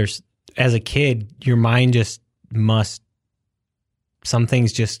 As a kid, your mind just must... Some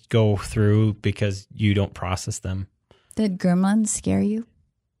things just go through because you don't process them. Did Gremlins scare you?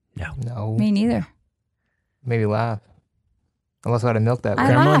 No. Me neither. Maybe laugh. Unless I had to milk that. I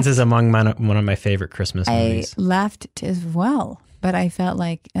Gremlins laughed. is among one of my favorite Christmas movies. I laughed as well, but I felt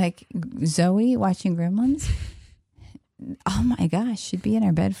like Zoe watching Gremlins, oh my gosh, she'd be in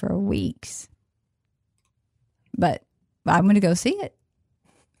her bed for weeks. But I'm going to go see it.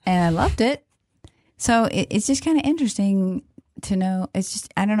 And I loved it. So it's just kind of interesting to know. It's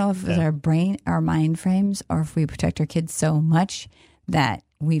just, I don't know if it's our mind frames, or if we protect our kids so much that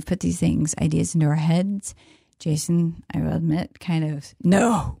we've put these ideas into our heads. Jason, I will admit, kind of,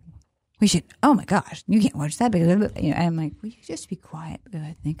 no, we should, oh my gosh, you can't watch that. Because, you know, I'm like, will you just be quiet? Because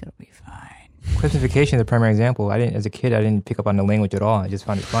I think it'll be fine. Christmas Vacation is the primary example. As a kid, I didn't pick up on the language at all. I just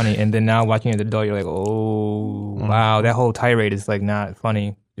found it funny. And then now watching it as an adult, you're like, oh, wow, that whole tirade is like not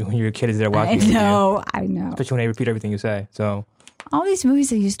funny. when your kid is there I watching. it with you, know. especially when they repeat everything you say. So All these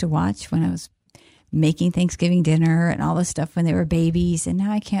movies I used to watch when I was making Thanksgiving dinner and all this stuff when they were babies, and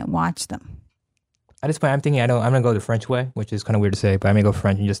now I can't watch them. at this point, I'm thinking I'm gonna go the French way, which is kind of weird to say, but I may go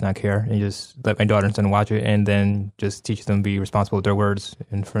French and just not care and just let my daughter and son watch it, and then just teach them to be responsible with their words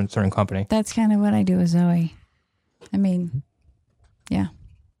in for a certain company. That's kind of what I do with Zoe. I mean, yeah.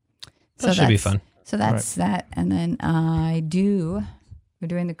 That should be fun. So that's that, and then we're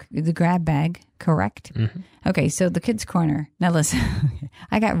doing the grab bag, correct? Mm-hmm. Okay, so the kids' corner. Now listen,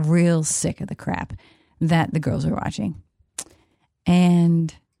 I got real sick of the crap that the girls are watching,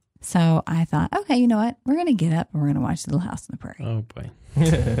 and so I thought, okay, you know what? We're gonna get up and we're gonna watch Little House on the Prairie. Oh boy,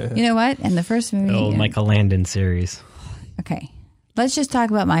 You know what? And the first movie, the old Michael Landon series. Okay, let's just talk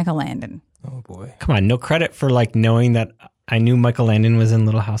about Michael Landon. Oh boy, Come on, no credit for like knowing that I knew Michael Landon was in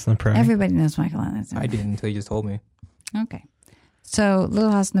Little House on the Prairie. Everybody knows Michael Landon. I didn't until you just told me. Okay. So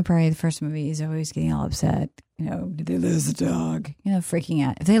Little House on the Prairie, the first movie, is always getting all upset. You know, did they lose the dog? You know, freaking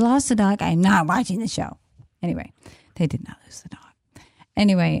out. If they lost the dog, I'm not watching the show. Anyway, they did not lose the dog.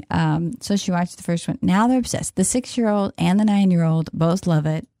 Anyway, so she watched the first one. Now they're obsessed. The 6-year-old and the 9-year-old both love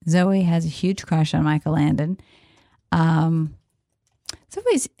it. Zoe has a huge crush on Michael Landon.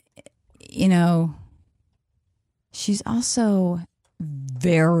 Zoe's, you know, she's also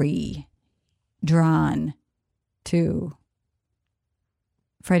very drawn to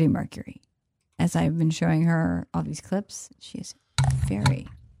Freddie Mercury. As I've been showing her all these clips, she's very...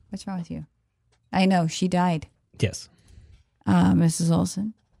 What's wrong with you? I know, she died. Yes. Mrs.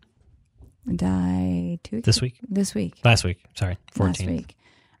 Olsen died 2 weeks? This week? This week. Last week. Sorry, 14th. Last week.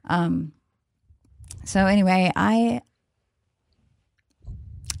 So anyway, I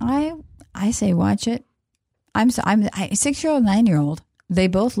say watch it. I'm 6-year-old, 9-year-old. They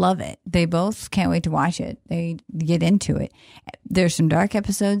both love it. They both can't wait to watch it. They get into it. There's some dark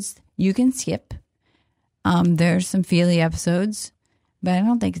episodes you can skip. There's some feely episodes, but I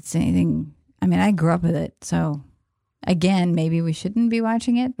don't think it's anything. I mean, I grew up with it, so again, maybe we shouldn't be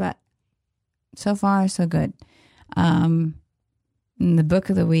watching it, but so far so good. In the book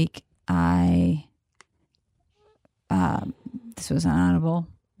of the week, this was on Audible,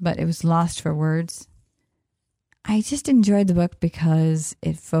 but it was Lost for Words. I just enjoyed the book because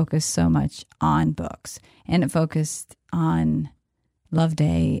it focused so much on books, and it focused on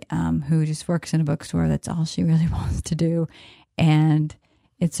Loveday, who just works in a bookstore. That's all she really wants to do, and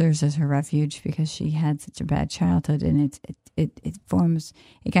it serves as her refuge because she had such a bad childhood, and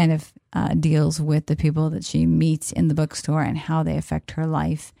it kind of deals with the people that she meets in the bookstore and how they affect her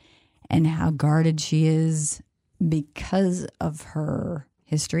life, and how guarded she is because of her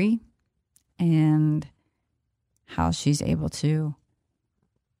history, and how she's able to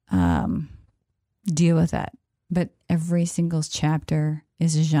deal with that. But every single chapter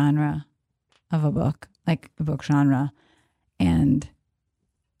is a genre of a book, like a book genre. And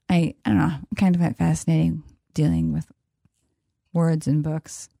I don't know, I kind of find it fascinating dealing with words in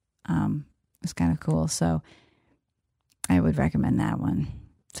books. It's kind of cool. So I would recommend that one.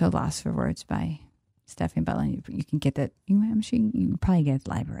 So Lost for Words by Stephanie Butler. You can get that. I'm sure you can probably get it at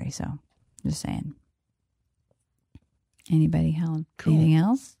the library. So just saying. Anybody have anything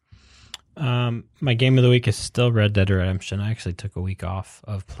else? My game of the week is still Red Dead Redemption. I actually took a week off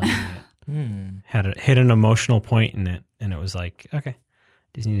of playing it. Hit an emotional point in it, and it was like, okay,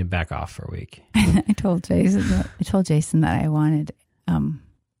 just need to back off for a week. I told Jason that I wanted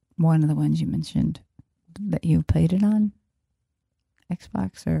one of the ones you mentioned that you played it on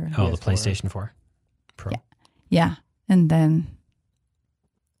Xbox or the PlayStation 4 Pro. Yeah. And then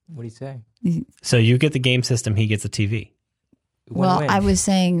What do you say? So you get the game system, he gets a TV. Well, I was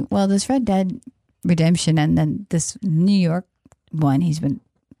saying, this Red Dead Redemption and then this New York one he's been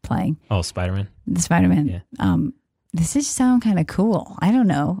playing. Oh, Spider-Man. The Spider-Man. Yeah. This just sound kind of cool. I don't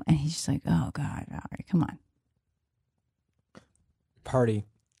know. And he's just like, oh God, all right, come on. Party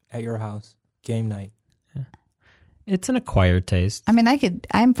at your house, game night. Yeah. It's an acquired taste. I mean,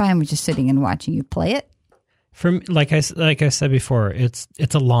 I'm fine with just sitting and watching you play it. For me, like I said before, it's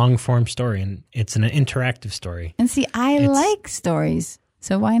a long form story and it's an interactive story. And see, I like stories,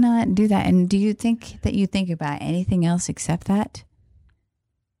 so why not do that? And do you think that you think about anything else except that?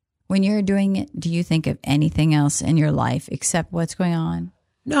 When you're doing it, do you think of anything else in your life except what's going on?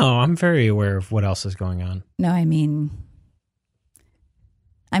 No, I'm very aware of what else is going on. No, I mean,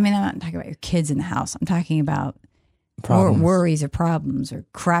 I'm not talking about your kids in the house. I'm talking about worries or problems or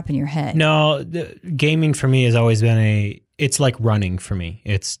crap in your head. No, gaming for me has always been it's like running for me.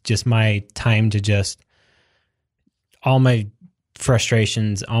 It's just my time to just, all my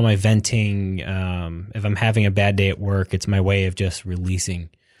frustrations, all my venting. If I'm having a bad day at work, it's my way of just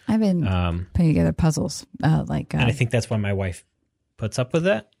releasing I've been putting together puzzles. And I think that's why my wife puts up with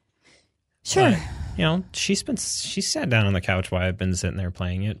that. Sure. But, she sat down on the couch while I've been sitting there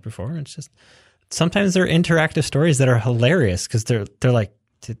playing it before. It's just sometimes they're interactive stories that are hilarious because they're like,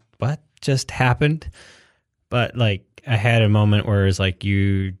 what just happened? But like I had a moment where it's like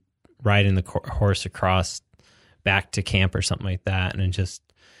you riding the horse across back to camp or something like that, and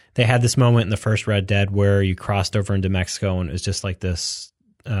they had this moment in the first Red Dead where you crossed over into Mexico, and it was just like this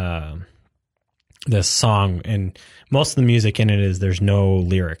song, and most of the music in it is there's no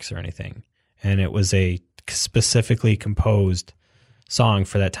lyrics or anything, and it was a specifically composed song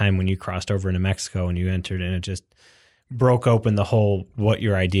for that time when you crossed over into Mexico and you entered, and it just broke open the whole what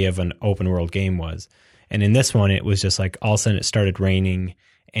your idea of an open world game was. And in this one, it was just like all of a sudden it started raining,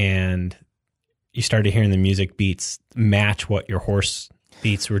 and you started hearing the music beats match what your horse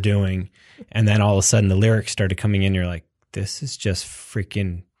beats were doing, and then all of a sudden the lyrics started coming in. You're like, this is just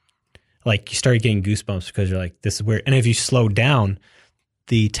freaking, like you started getting goosebumps because you're like, this is weird. And if you slowed down,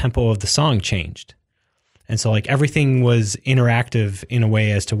 the tempo of the song changed. And so like everything was interactive in a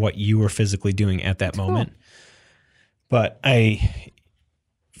way as to what you were physically doing at that moment. But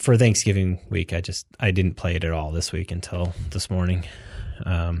for Thanksgiving week, I didn't play it at all this week until this morning.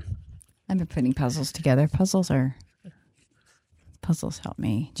 I've been putting puzzles together. Puzzles help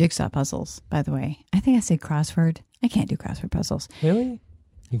me. Jigsaw puzzles, by the way. I think I say crossword. I can't do crossword puzzles. Really?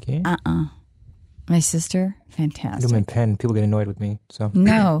 You can't? My sister, fantastic. I do my pen. People get annoyed with me. So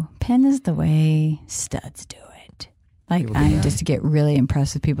no, pen is the way studs do it. Like I just get really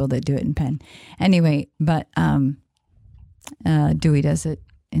impressed with people that do it in pen. Anyway, but Dewey does it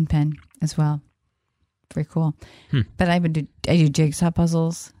in pen as well. Very cool. But I do jigsaw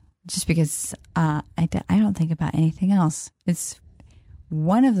puzzles just because I don't think about anything else. It's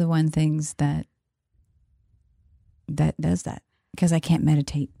one of the things that does that because I can't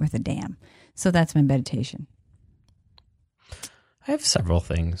meditate with a dam. So that's my meditation. I have several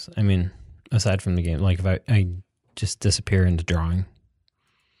things. I mean, aside from the game, like if I just disappear into drawing.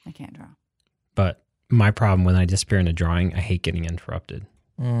 I can't draw. But my problem when I disappear into drawing, I hate getting interrupted.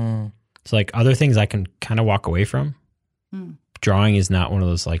 So like other things I can kind of walk away from. Drawing is not one of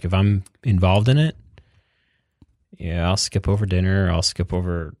those, like if I'm involved in it, yeah, I'll skip over dinner. I'll skip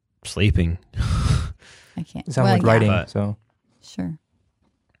over sleeping. I can't. It sounds like writing. But, so sure.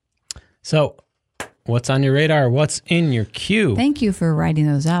 So what's on your radar? What's in your queue? Thank you for writing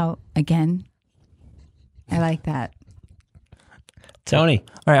those out again. I like that. Tony.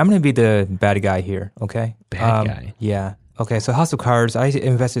 All right, I'm going to be the bad guy here, okay? Bad guy. Yeah. Okay, so House of Cards, I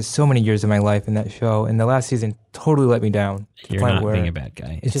invested so many years of my life in that show, and the last season totally let me down. You're not being a bad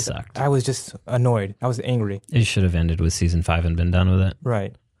guy. It sucked. I was just annoyed. I was angry. It should have ended with season 5 and been done with it.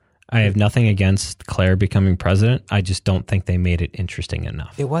 Right. I have nothing against Claire becoming president. I just don't think they made it interesting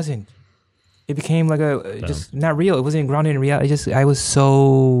enough. It wasn't. It became like just not real. It wasn't grounded in reality. I was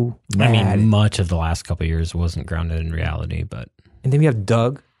so mad. I mean, much of the last couple of years wasn't grounded in reality, but... And then we have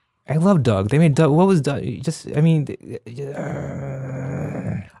Doug. I love Doug. They made Doug. What was Doug? I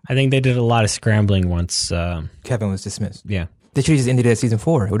think they did a lot of scrambling once. Kevin was dismissed. Yeah. They should have just ended it at season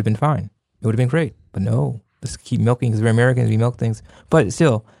 4. It would have been fine. It would have been great. But no. Let's keep milking because we're Americans. We milk things. But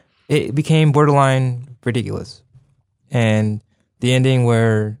still, it became borderline ridiculous. And the ending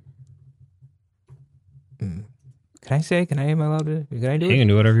where... Am I allowed to? Can I do it? You can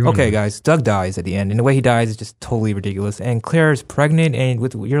do whatever you want. Okay, guys. Doug dies at the end, and the way he dies is just totally ridiculous. And Claire's pregnant, and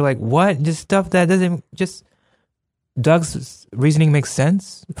you're like, what? Just stuff that doesn't just. Doug's reasoning makes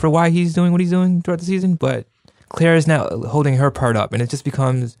sense for why he's doing what he's doing throughout the season, but Claire is now holding her part up, and it just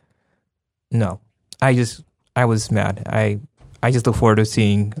becomes. No, I was mad. I just look forward to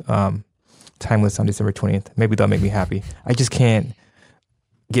seeing Timeless on December 20th. Maybe that'll make me happy. I just can't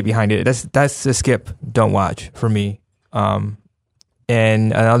get behind it. That's a skip. Don't watch for me. And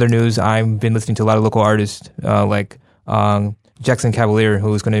in other news, I've been listening to a lot of local artists like Jackson Cavalier,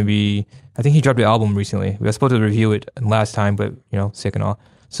 who's going to be. I think he dropped an album recently. We were supposed to review it last time, but sick and all.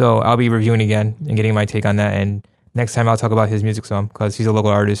 So I'll be reviewing again and getting my take on that. And next time I'll talk about his music some because he's a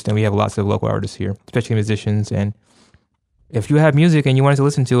local artist, and we have lots of local artists here, especially musicians. And if you have music and you want us to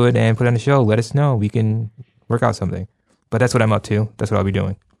listen to it and put it on the show, let us know. We can work out something. But that's what I'm up to. That's what I'll be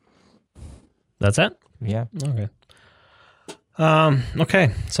doing. That's it? Yeah. Okay.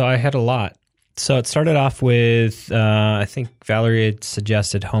 Okay. So I had a lot. So it started off with, I think Valerie had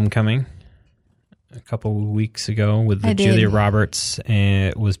suggested Homecoming a couple weeks ago with Julia Roberts, and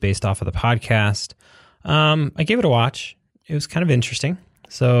it was based off of the podcast. I gave it a watch. It was kind of interesting.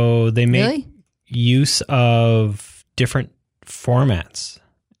 So they made use of different formats.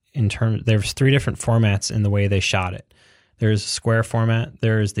 There's 3 different formats in the way they shot it. There's square format,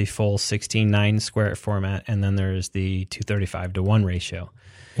 there's the full 16:9 square format, and then there's the 235:1 ratio.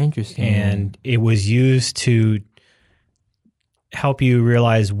 Interesting. And it was used to help you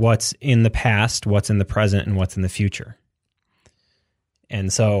realize what's in the past, what's in the present, and what's in the future.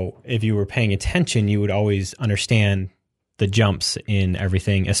 And so if you were paying attention, you would always understand the jumps in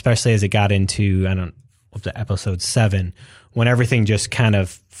everything, especially as it got into, up to episode 7, when everything just kind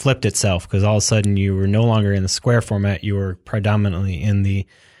of flipped itself, because all of a sudden you were no longer in the square format, you were predominantly in the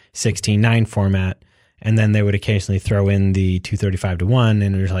 16:9 format, and then they would occasionally throw in the 235:1,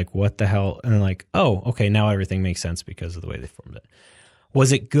 and it was like, what the hell? And they're like, oh, okay, now everything makes sense because of the way they formed it.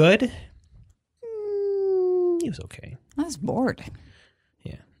 Was it good? It was okay. I was bored.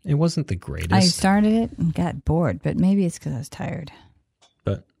 Yeah, it wasn't the greatest. I started it and got bored, but maybe it's because I was tired.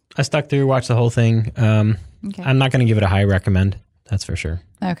 But I stuck through, watched the whole thing. Okay. I'm not going to give it a high recommend. That's for sure.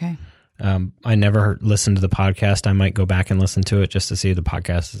 Okay. I never listened to the podcast. I might go back and listen to it just to see if the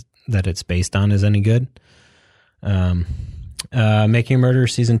podcast that it's based on is any good. Making a Murderer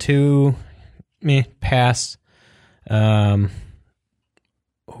season 2, pass.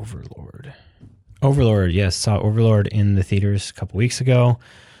 Overlord, yes, saw Overlord in the theaters a couple weeks ago.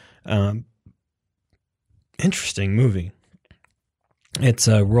 Interesting movie. It's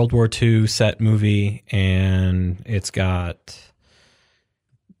a World War II set movie, and it's got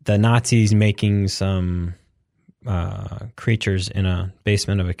the Nazis making some creatures in a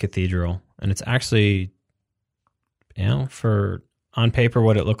basement of a cathedral. And it's actually, for on paper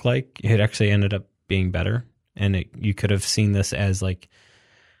what it looked like, it actually ended up being better. And you could have seen this as like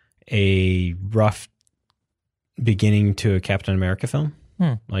a rough beginning to a Captain America film,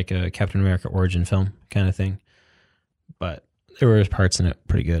 like a Captain America origin film kind of thing. But there were parts in it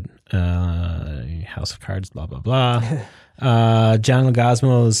pretty good. House of Cards, blah, blah, blah. John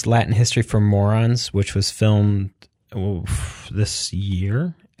Leguizamo's Latin History for Morons, which was filmed this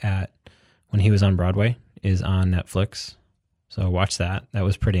year when he was on Broadway, is on Netflix. So watch that. That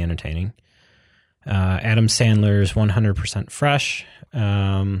was pretty entertaining. Adam Sandler's 100% Fresh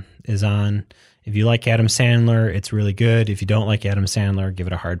is on. If you like Adam Sandler, it's really good. If you don't like Adam Sandler, give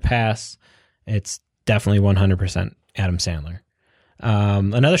it a hard pass. It's definitely 100% Adam Sandler.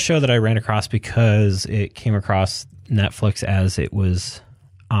 Another show that I ran across because it came across Netflix as it was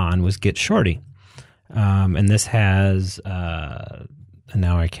on was Get Shorty. And this has, and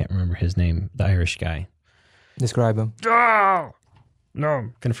now I can't remember his name, the Irish guy. Describe him. Oh, no,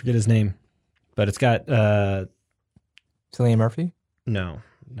 I'm going to forget his name. But it's got... Cillian Murphy? No.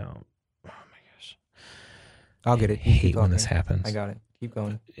 Oh my gosh. I'll get it. I hate when this happens. I got it. Keep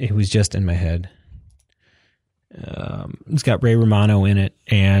going. It was just in my head. It's got Ray Romano in it,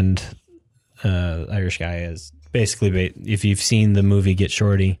 and Irish guy is basically, if you've seen the movie Get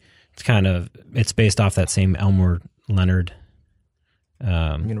Shorty, it's based off that same Elmore Leonard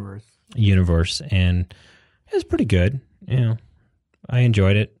universe, and it was pretty good. I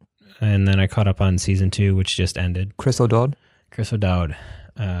enjoyed it, and then I caught up on season 2, which just ended. Chris O'Dowd.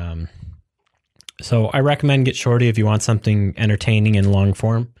 So I recommend Get Shorty if you want something entertaining in long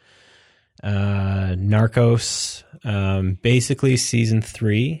form. Narcos, basically season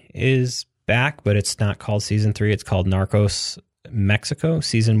 3 is back, but it's not called season 3. It's called Narcos Mexico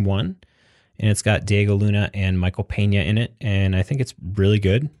season 1, and it's got Diego Luna and Michael Pena in it, and I think it's really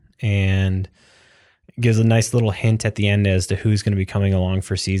good, and it gives a nice little hint at the end as to who's going to be coming along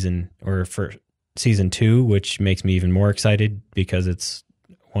for season 2, which makes me even more excited because it's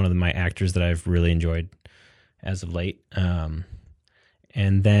one of my actors that I've really enjoyed as of late.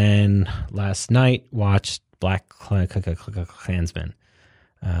 And then last night watched Black Klansman.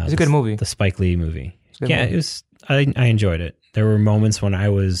 It's a good movie. The Spike Lee movie. Yeah, movie. It was. I enjoyed it. There were moments when I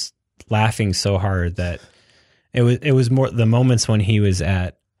was laughing so hard that it was more the moments when he was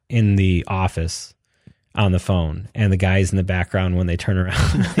in the office on the phone and the guys in the background when they turn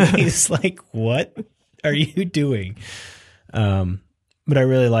around. He's like, "What are you doing?" But I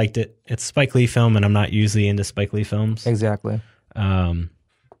really liked it. It's a Spike Lee film, and I'm not usually into Spike Lee films. Exactly.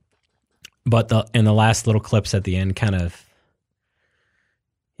 But in the last little clips at the end kind of,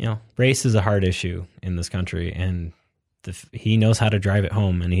 race is a hard issue in this country, and he knows how to drive it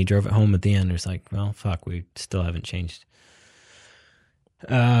home, and he drove it home at the end. It's like, well, fuck, we still haven't changed.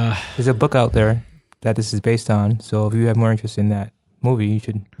 There's a book out there that this is based on, so if you have more interest in that movie, you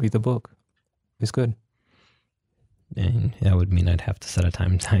should read the book. It's good. And that would mean I'd have to set a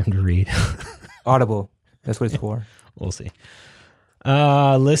time to read. Audible. That's what it's for. We'll see.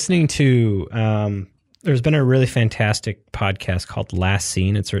 Listening to, there's been a really fantastic podcast called Last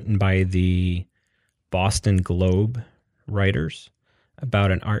Scene. It's written by the Boston Globe writers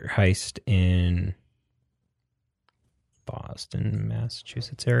about an art heist in Boston,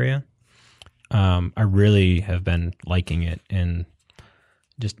 Massachusetts area. I really have been liking it, and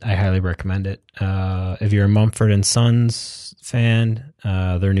I highly recommend it. If you're a Mumford & Sons fan,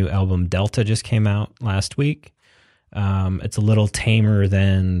 their new album Delta just came out last week. It's a little tamer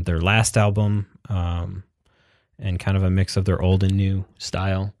than their last album, and kind of a mix of their old and new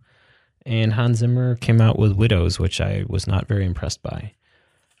style. And Hans Zimmer came out with Widows, which I was not very impressed by.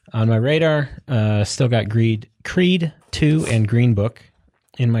 On my radar, still got Creed 2 and Green Book.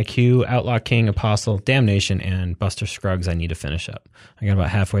 In my queue, Outlaw King, Apostle, Damnation, and Buster Scruggs I need to finish up. I got about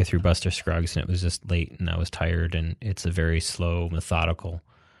halfway through Buster Scruggs, and it was just late, and I was tired, and it's a very slow, methodical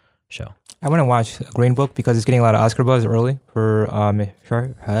show. I want to watch Green Book because it's getting a lot of Oscar buzz early for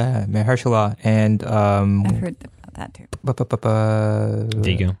Mahershala and I've heard about that too.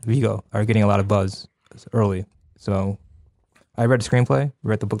 Vigo are getting a lot of buzz early. So I read the screenplay,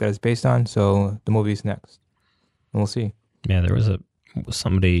 read the book that it's based on, so the movie's next. And we'll see. Yeah, there was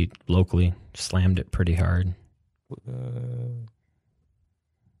somebody locally slammed it pretty hard.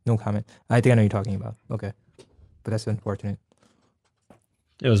 No comment. I think I know what you're talking about. Okay. But that's unfortunate.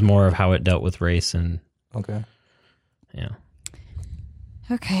 It was more of how it dealt with race and... Okay. Yeah.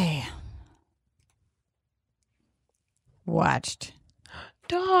 Okay. Watched.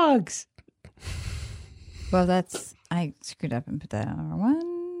 Dogs! Well, I screwed up and put that on number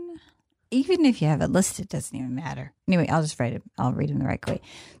one. Even if you have it listed, it doesn't even matter. Anyway, I'll just write it. I'll read them the right way.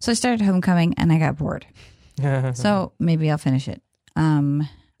 So I started Homecoming and I got bored. So maybe I'll finish it. I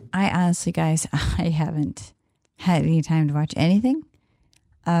honestly, guys, I haven't had any time to watch anything.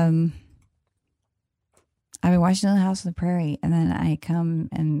 I've been watching Little House on the Prairie, and then I come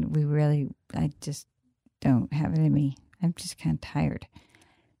and I just don't have it in me. I'm just kind of tired.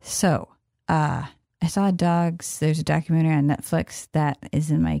 So, I saw Dogs. There's a documentary on Netflix that is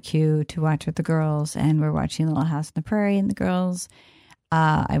in my queue to watch with the girls, and we're watching Little House on the Prairie and the girls.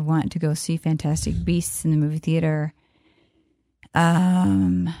 I want to go see Fantastic Beasts in the movie theater.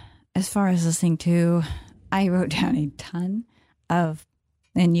 As far as listening to, I wrote down a ton of,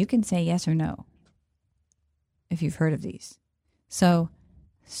 and you can say yes or no if you've heard of these. So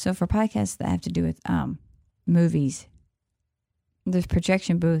for podcasts that have to do with movies, there's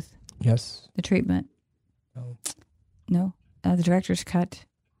Projection Booth. Yes. The Treatment. No. The Director's Cut.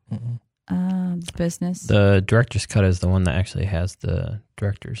 The Business. The Director's Cut is the one that actually has the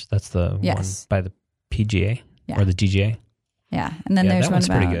directors. That's the one by the PGA or the DGA. Yeah, and then there's one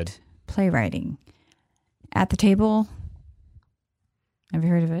about good. Playwriting. At the Table. Have you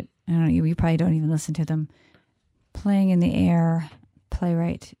heard of it? I don't know. You probably don't even listen to them. Playing in the Air.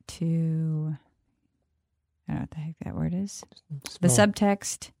 Playwright to... I don't know what the heck that word is. The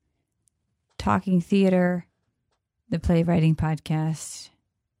Subtext. Talking Theater. The Playwriting Podcast.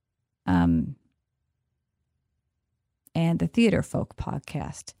 And the Theater Folk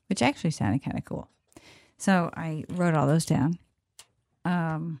Podcast, which actually sounded kind of cool. So I wrote all those down.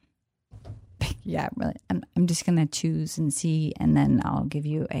 Yeah, really. I'm just going to choose and see, and then I'll give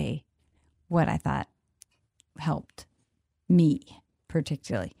you what I thought helped me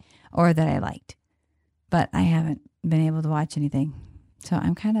particularly, or that I liked. But I haven't been able to watch anything. So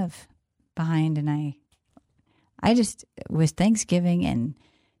I'm kind of behind, and I just, with Thanksgiving and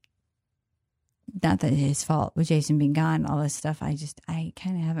not that it's his fault with Jason being gone, all this stuff, I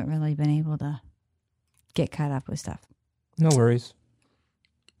kind of haven't really been able to get caught up with stuff. No worries.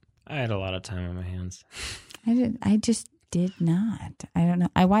 I had a lot of time on my hands. I just did not. I don't know.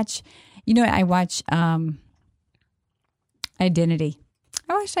 I watch Identity.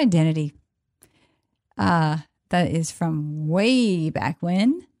 I watched Identity. That is from way back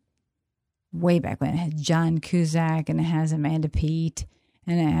when. Way back when. It had John Cusack, and it has Amanda Peet,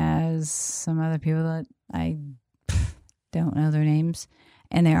 and it has some other people that I don't know their names,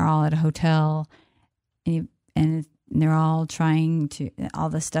 and they're all at a hotel, and they're all trying to, all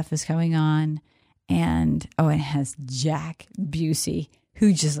this stuff is going on, and it has Jack Busey,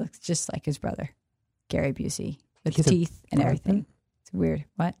 who just looks just like his brother, Gary Busey, with teeth and everything. It's weird.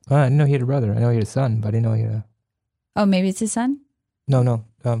 What? I didn't know he had a brother. I know he had a son, but I didn't know he had a... Oh, maybe it's his son? No.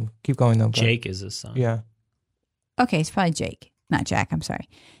 Keep going, though. Jake is his son. Yeah. Okay, it's probably Jake. Not Jack, I'm sorry.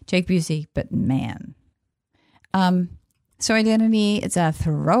 Jake Busey, but man. So Identity, it's a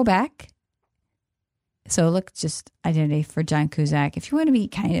throwback. So look, just Identity for John Cusack. If you want to be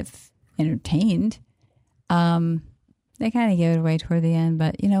kind of entertained, they kind of give it away toward the end,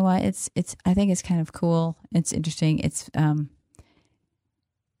 but you know what? It's I think it's kind of cool. It's interesting. It's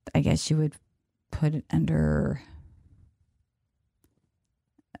I guess you would put it under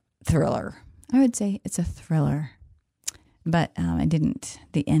thriller. I would say it's a thriller. But I didn't.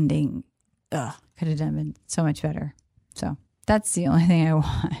 The ending, could have done been so much better. So that's the only thing I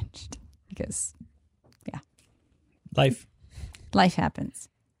watched because, life happens.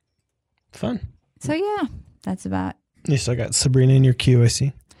 Fun. So yeah, that's about. You still got Sabrina in your queue, I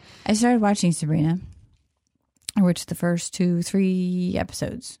see. I started watching Sabrina. I watched the first 2-3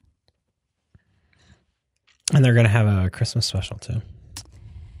 episodes. And they're going to have a Christmas special too.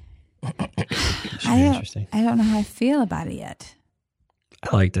 Interesting. I don't know how I feel about it yet.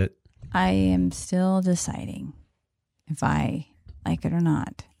 I liked it. I am still deciding if I like it or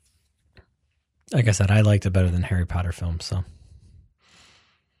not. Like I said, I liked it better than Harry Potter films, so.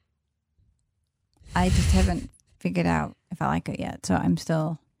 I just haven't figured out if I like it yet. So I'm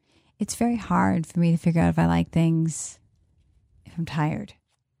still, it's very hard for me to figure out if I like things if I'm tired.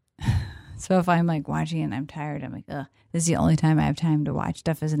 So if I'm like watching and I'm tired, I'm like, ugh, this is the only time I have time to watch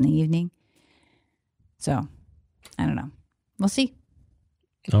stuff is in the evening. So I don't know. We'll see.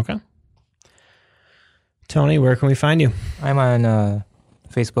 Okay. Tony, where can we find you? I'm on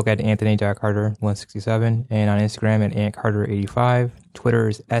Facebook at Anthony.Carter167 and on Instagram at AntCarter85. Twitter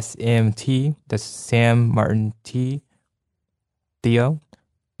is SMT. That's Sam Martin T. Theo.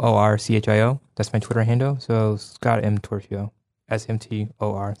 ORCHIO. That's my Twitter handle. So Scott M. Torchio.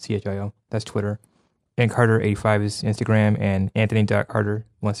 SMTORCHIO. That's Twitter. And Carter85 is Instagram, and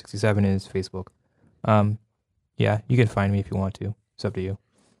Anthony.Carter167 is Facebook. Yeah, you can find me if you want to. It's up to you.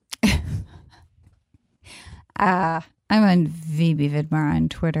 I'm on VB Vidmar on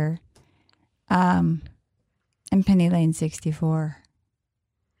Twitter. I'm Penny Lane 64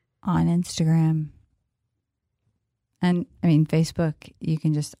 on Instagram. And I mean, Facebook, you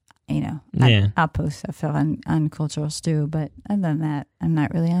can just, I'll post stuff on Cultural Stew, but other than that, I'm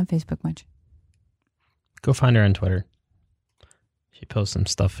not really on Facebook much. Go find her on Twitter. She posts some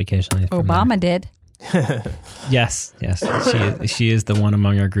stuff occasionally. Obama did. Yes. She is the one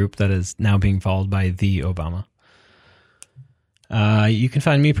among our group that is now being followed by the Obama. You can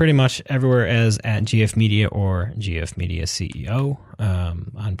find me pretty much everywhere as at GF Media or GF Media CEO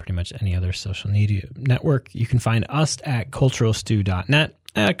on pretty much any other social media network. You can find us at culturalstew.net,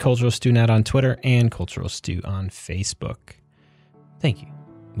 at culturalstewnet on Twitter, and Cultural Stew on Facebook. Thank you.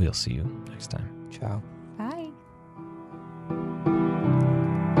 We'll see you next time. Ciao. Bye.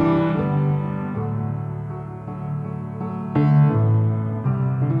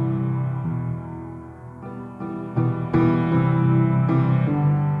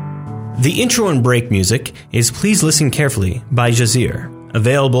 The intro and break music is Please Listen Carefully by Jazir,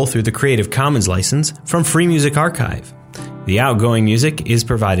 available through the Creative Commons license from Free Music Archive. The outgoing music is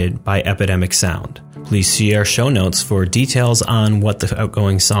provided by Epidemic Sound. Please see our show notes for details on what the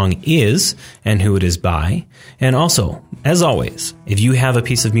outgoing song is and who it is by. And also, as always, if you have a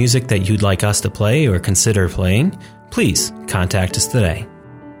piece of music that you'd like us to play or consider playing, please contact us today.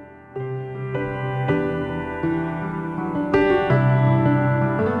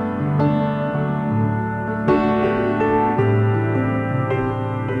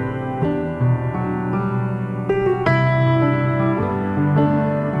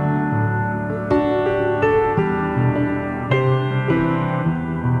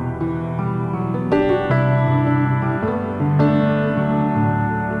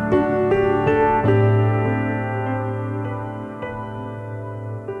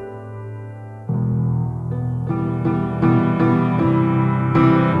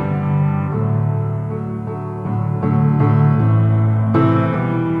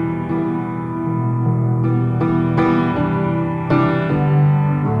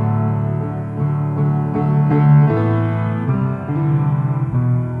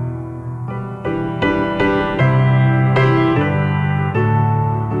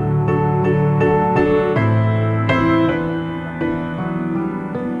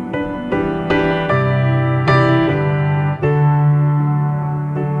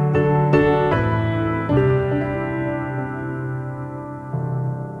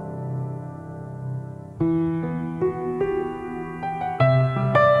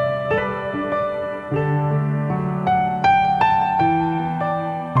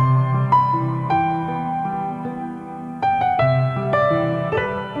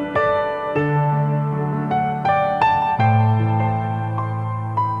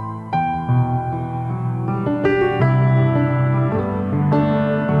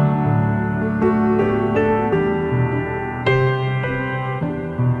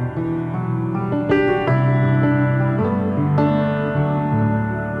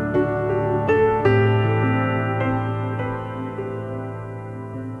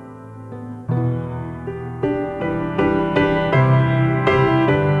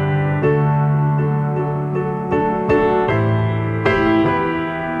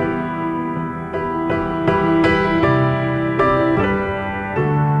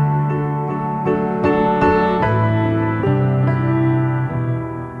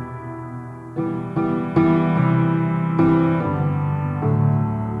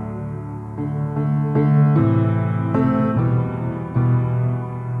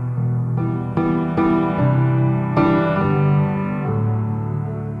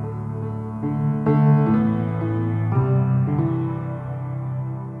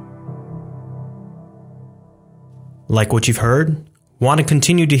 Like what you've heard? Want to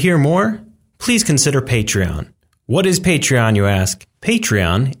continue to hear more? Please consider Patreon. What is Patreon, you ask?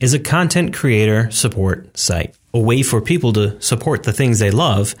 Patreon is a content creator support site, a way for people to support the things they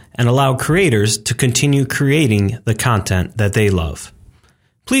love and allow creators to continue creating the content that they love.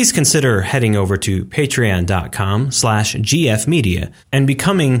 Please consider heading over to patreon.com/gfmedia and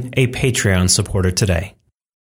becoming a Patreon supporter today.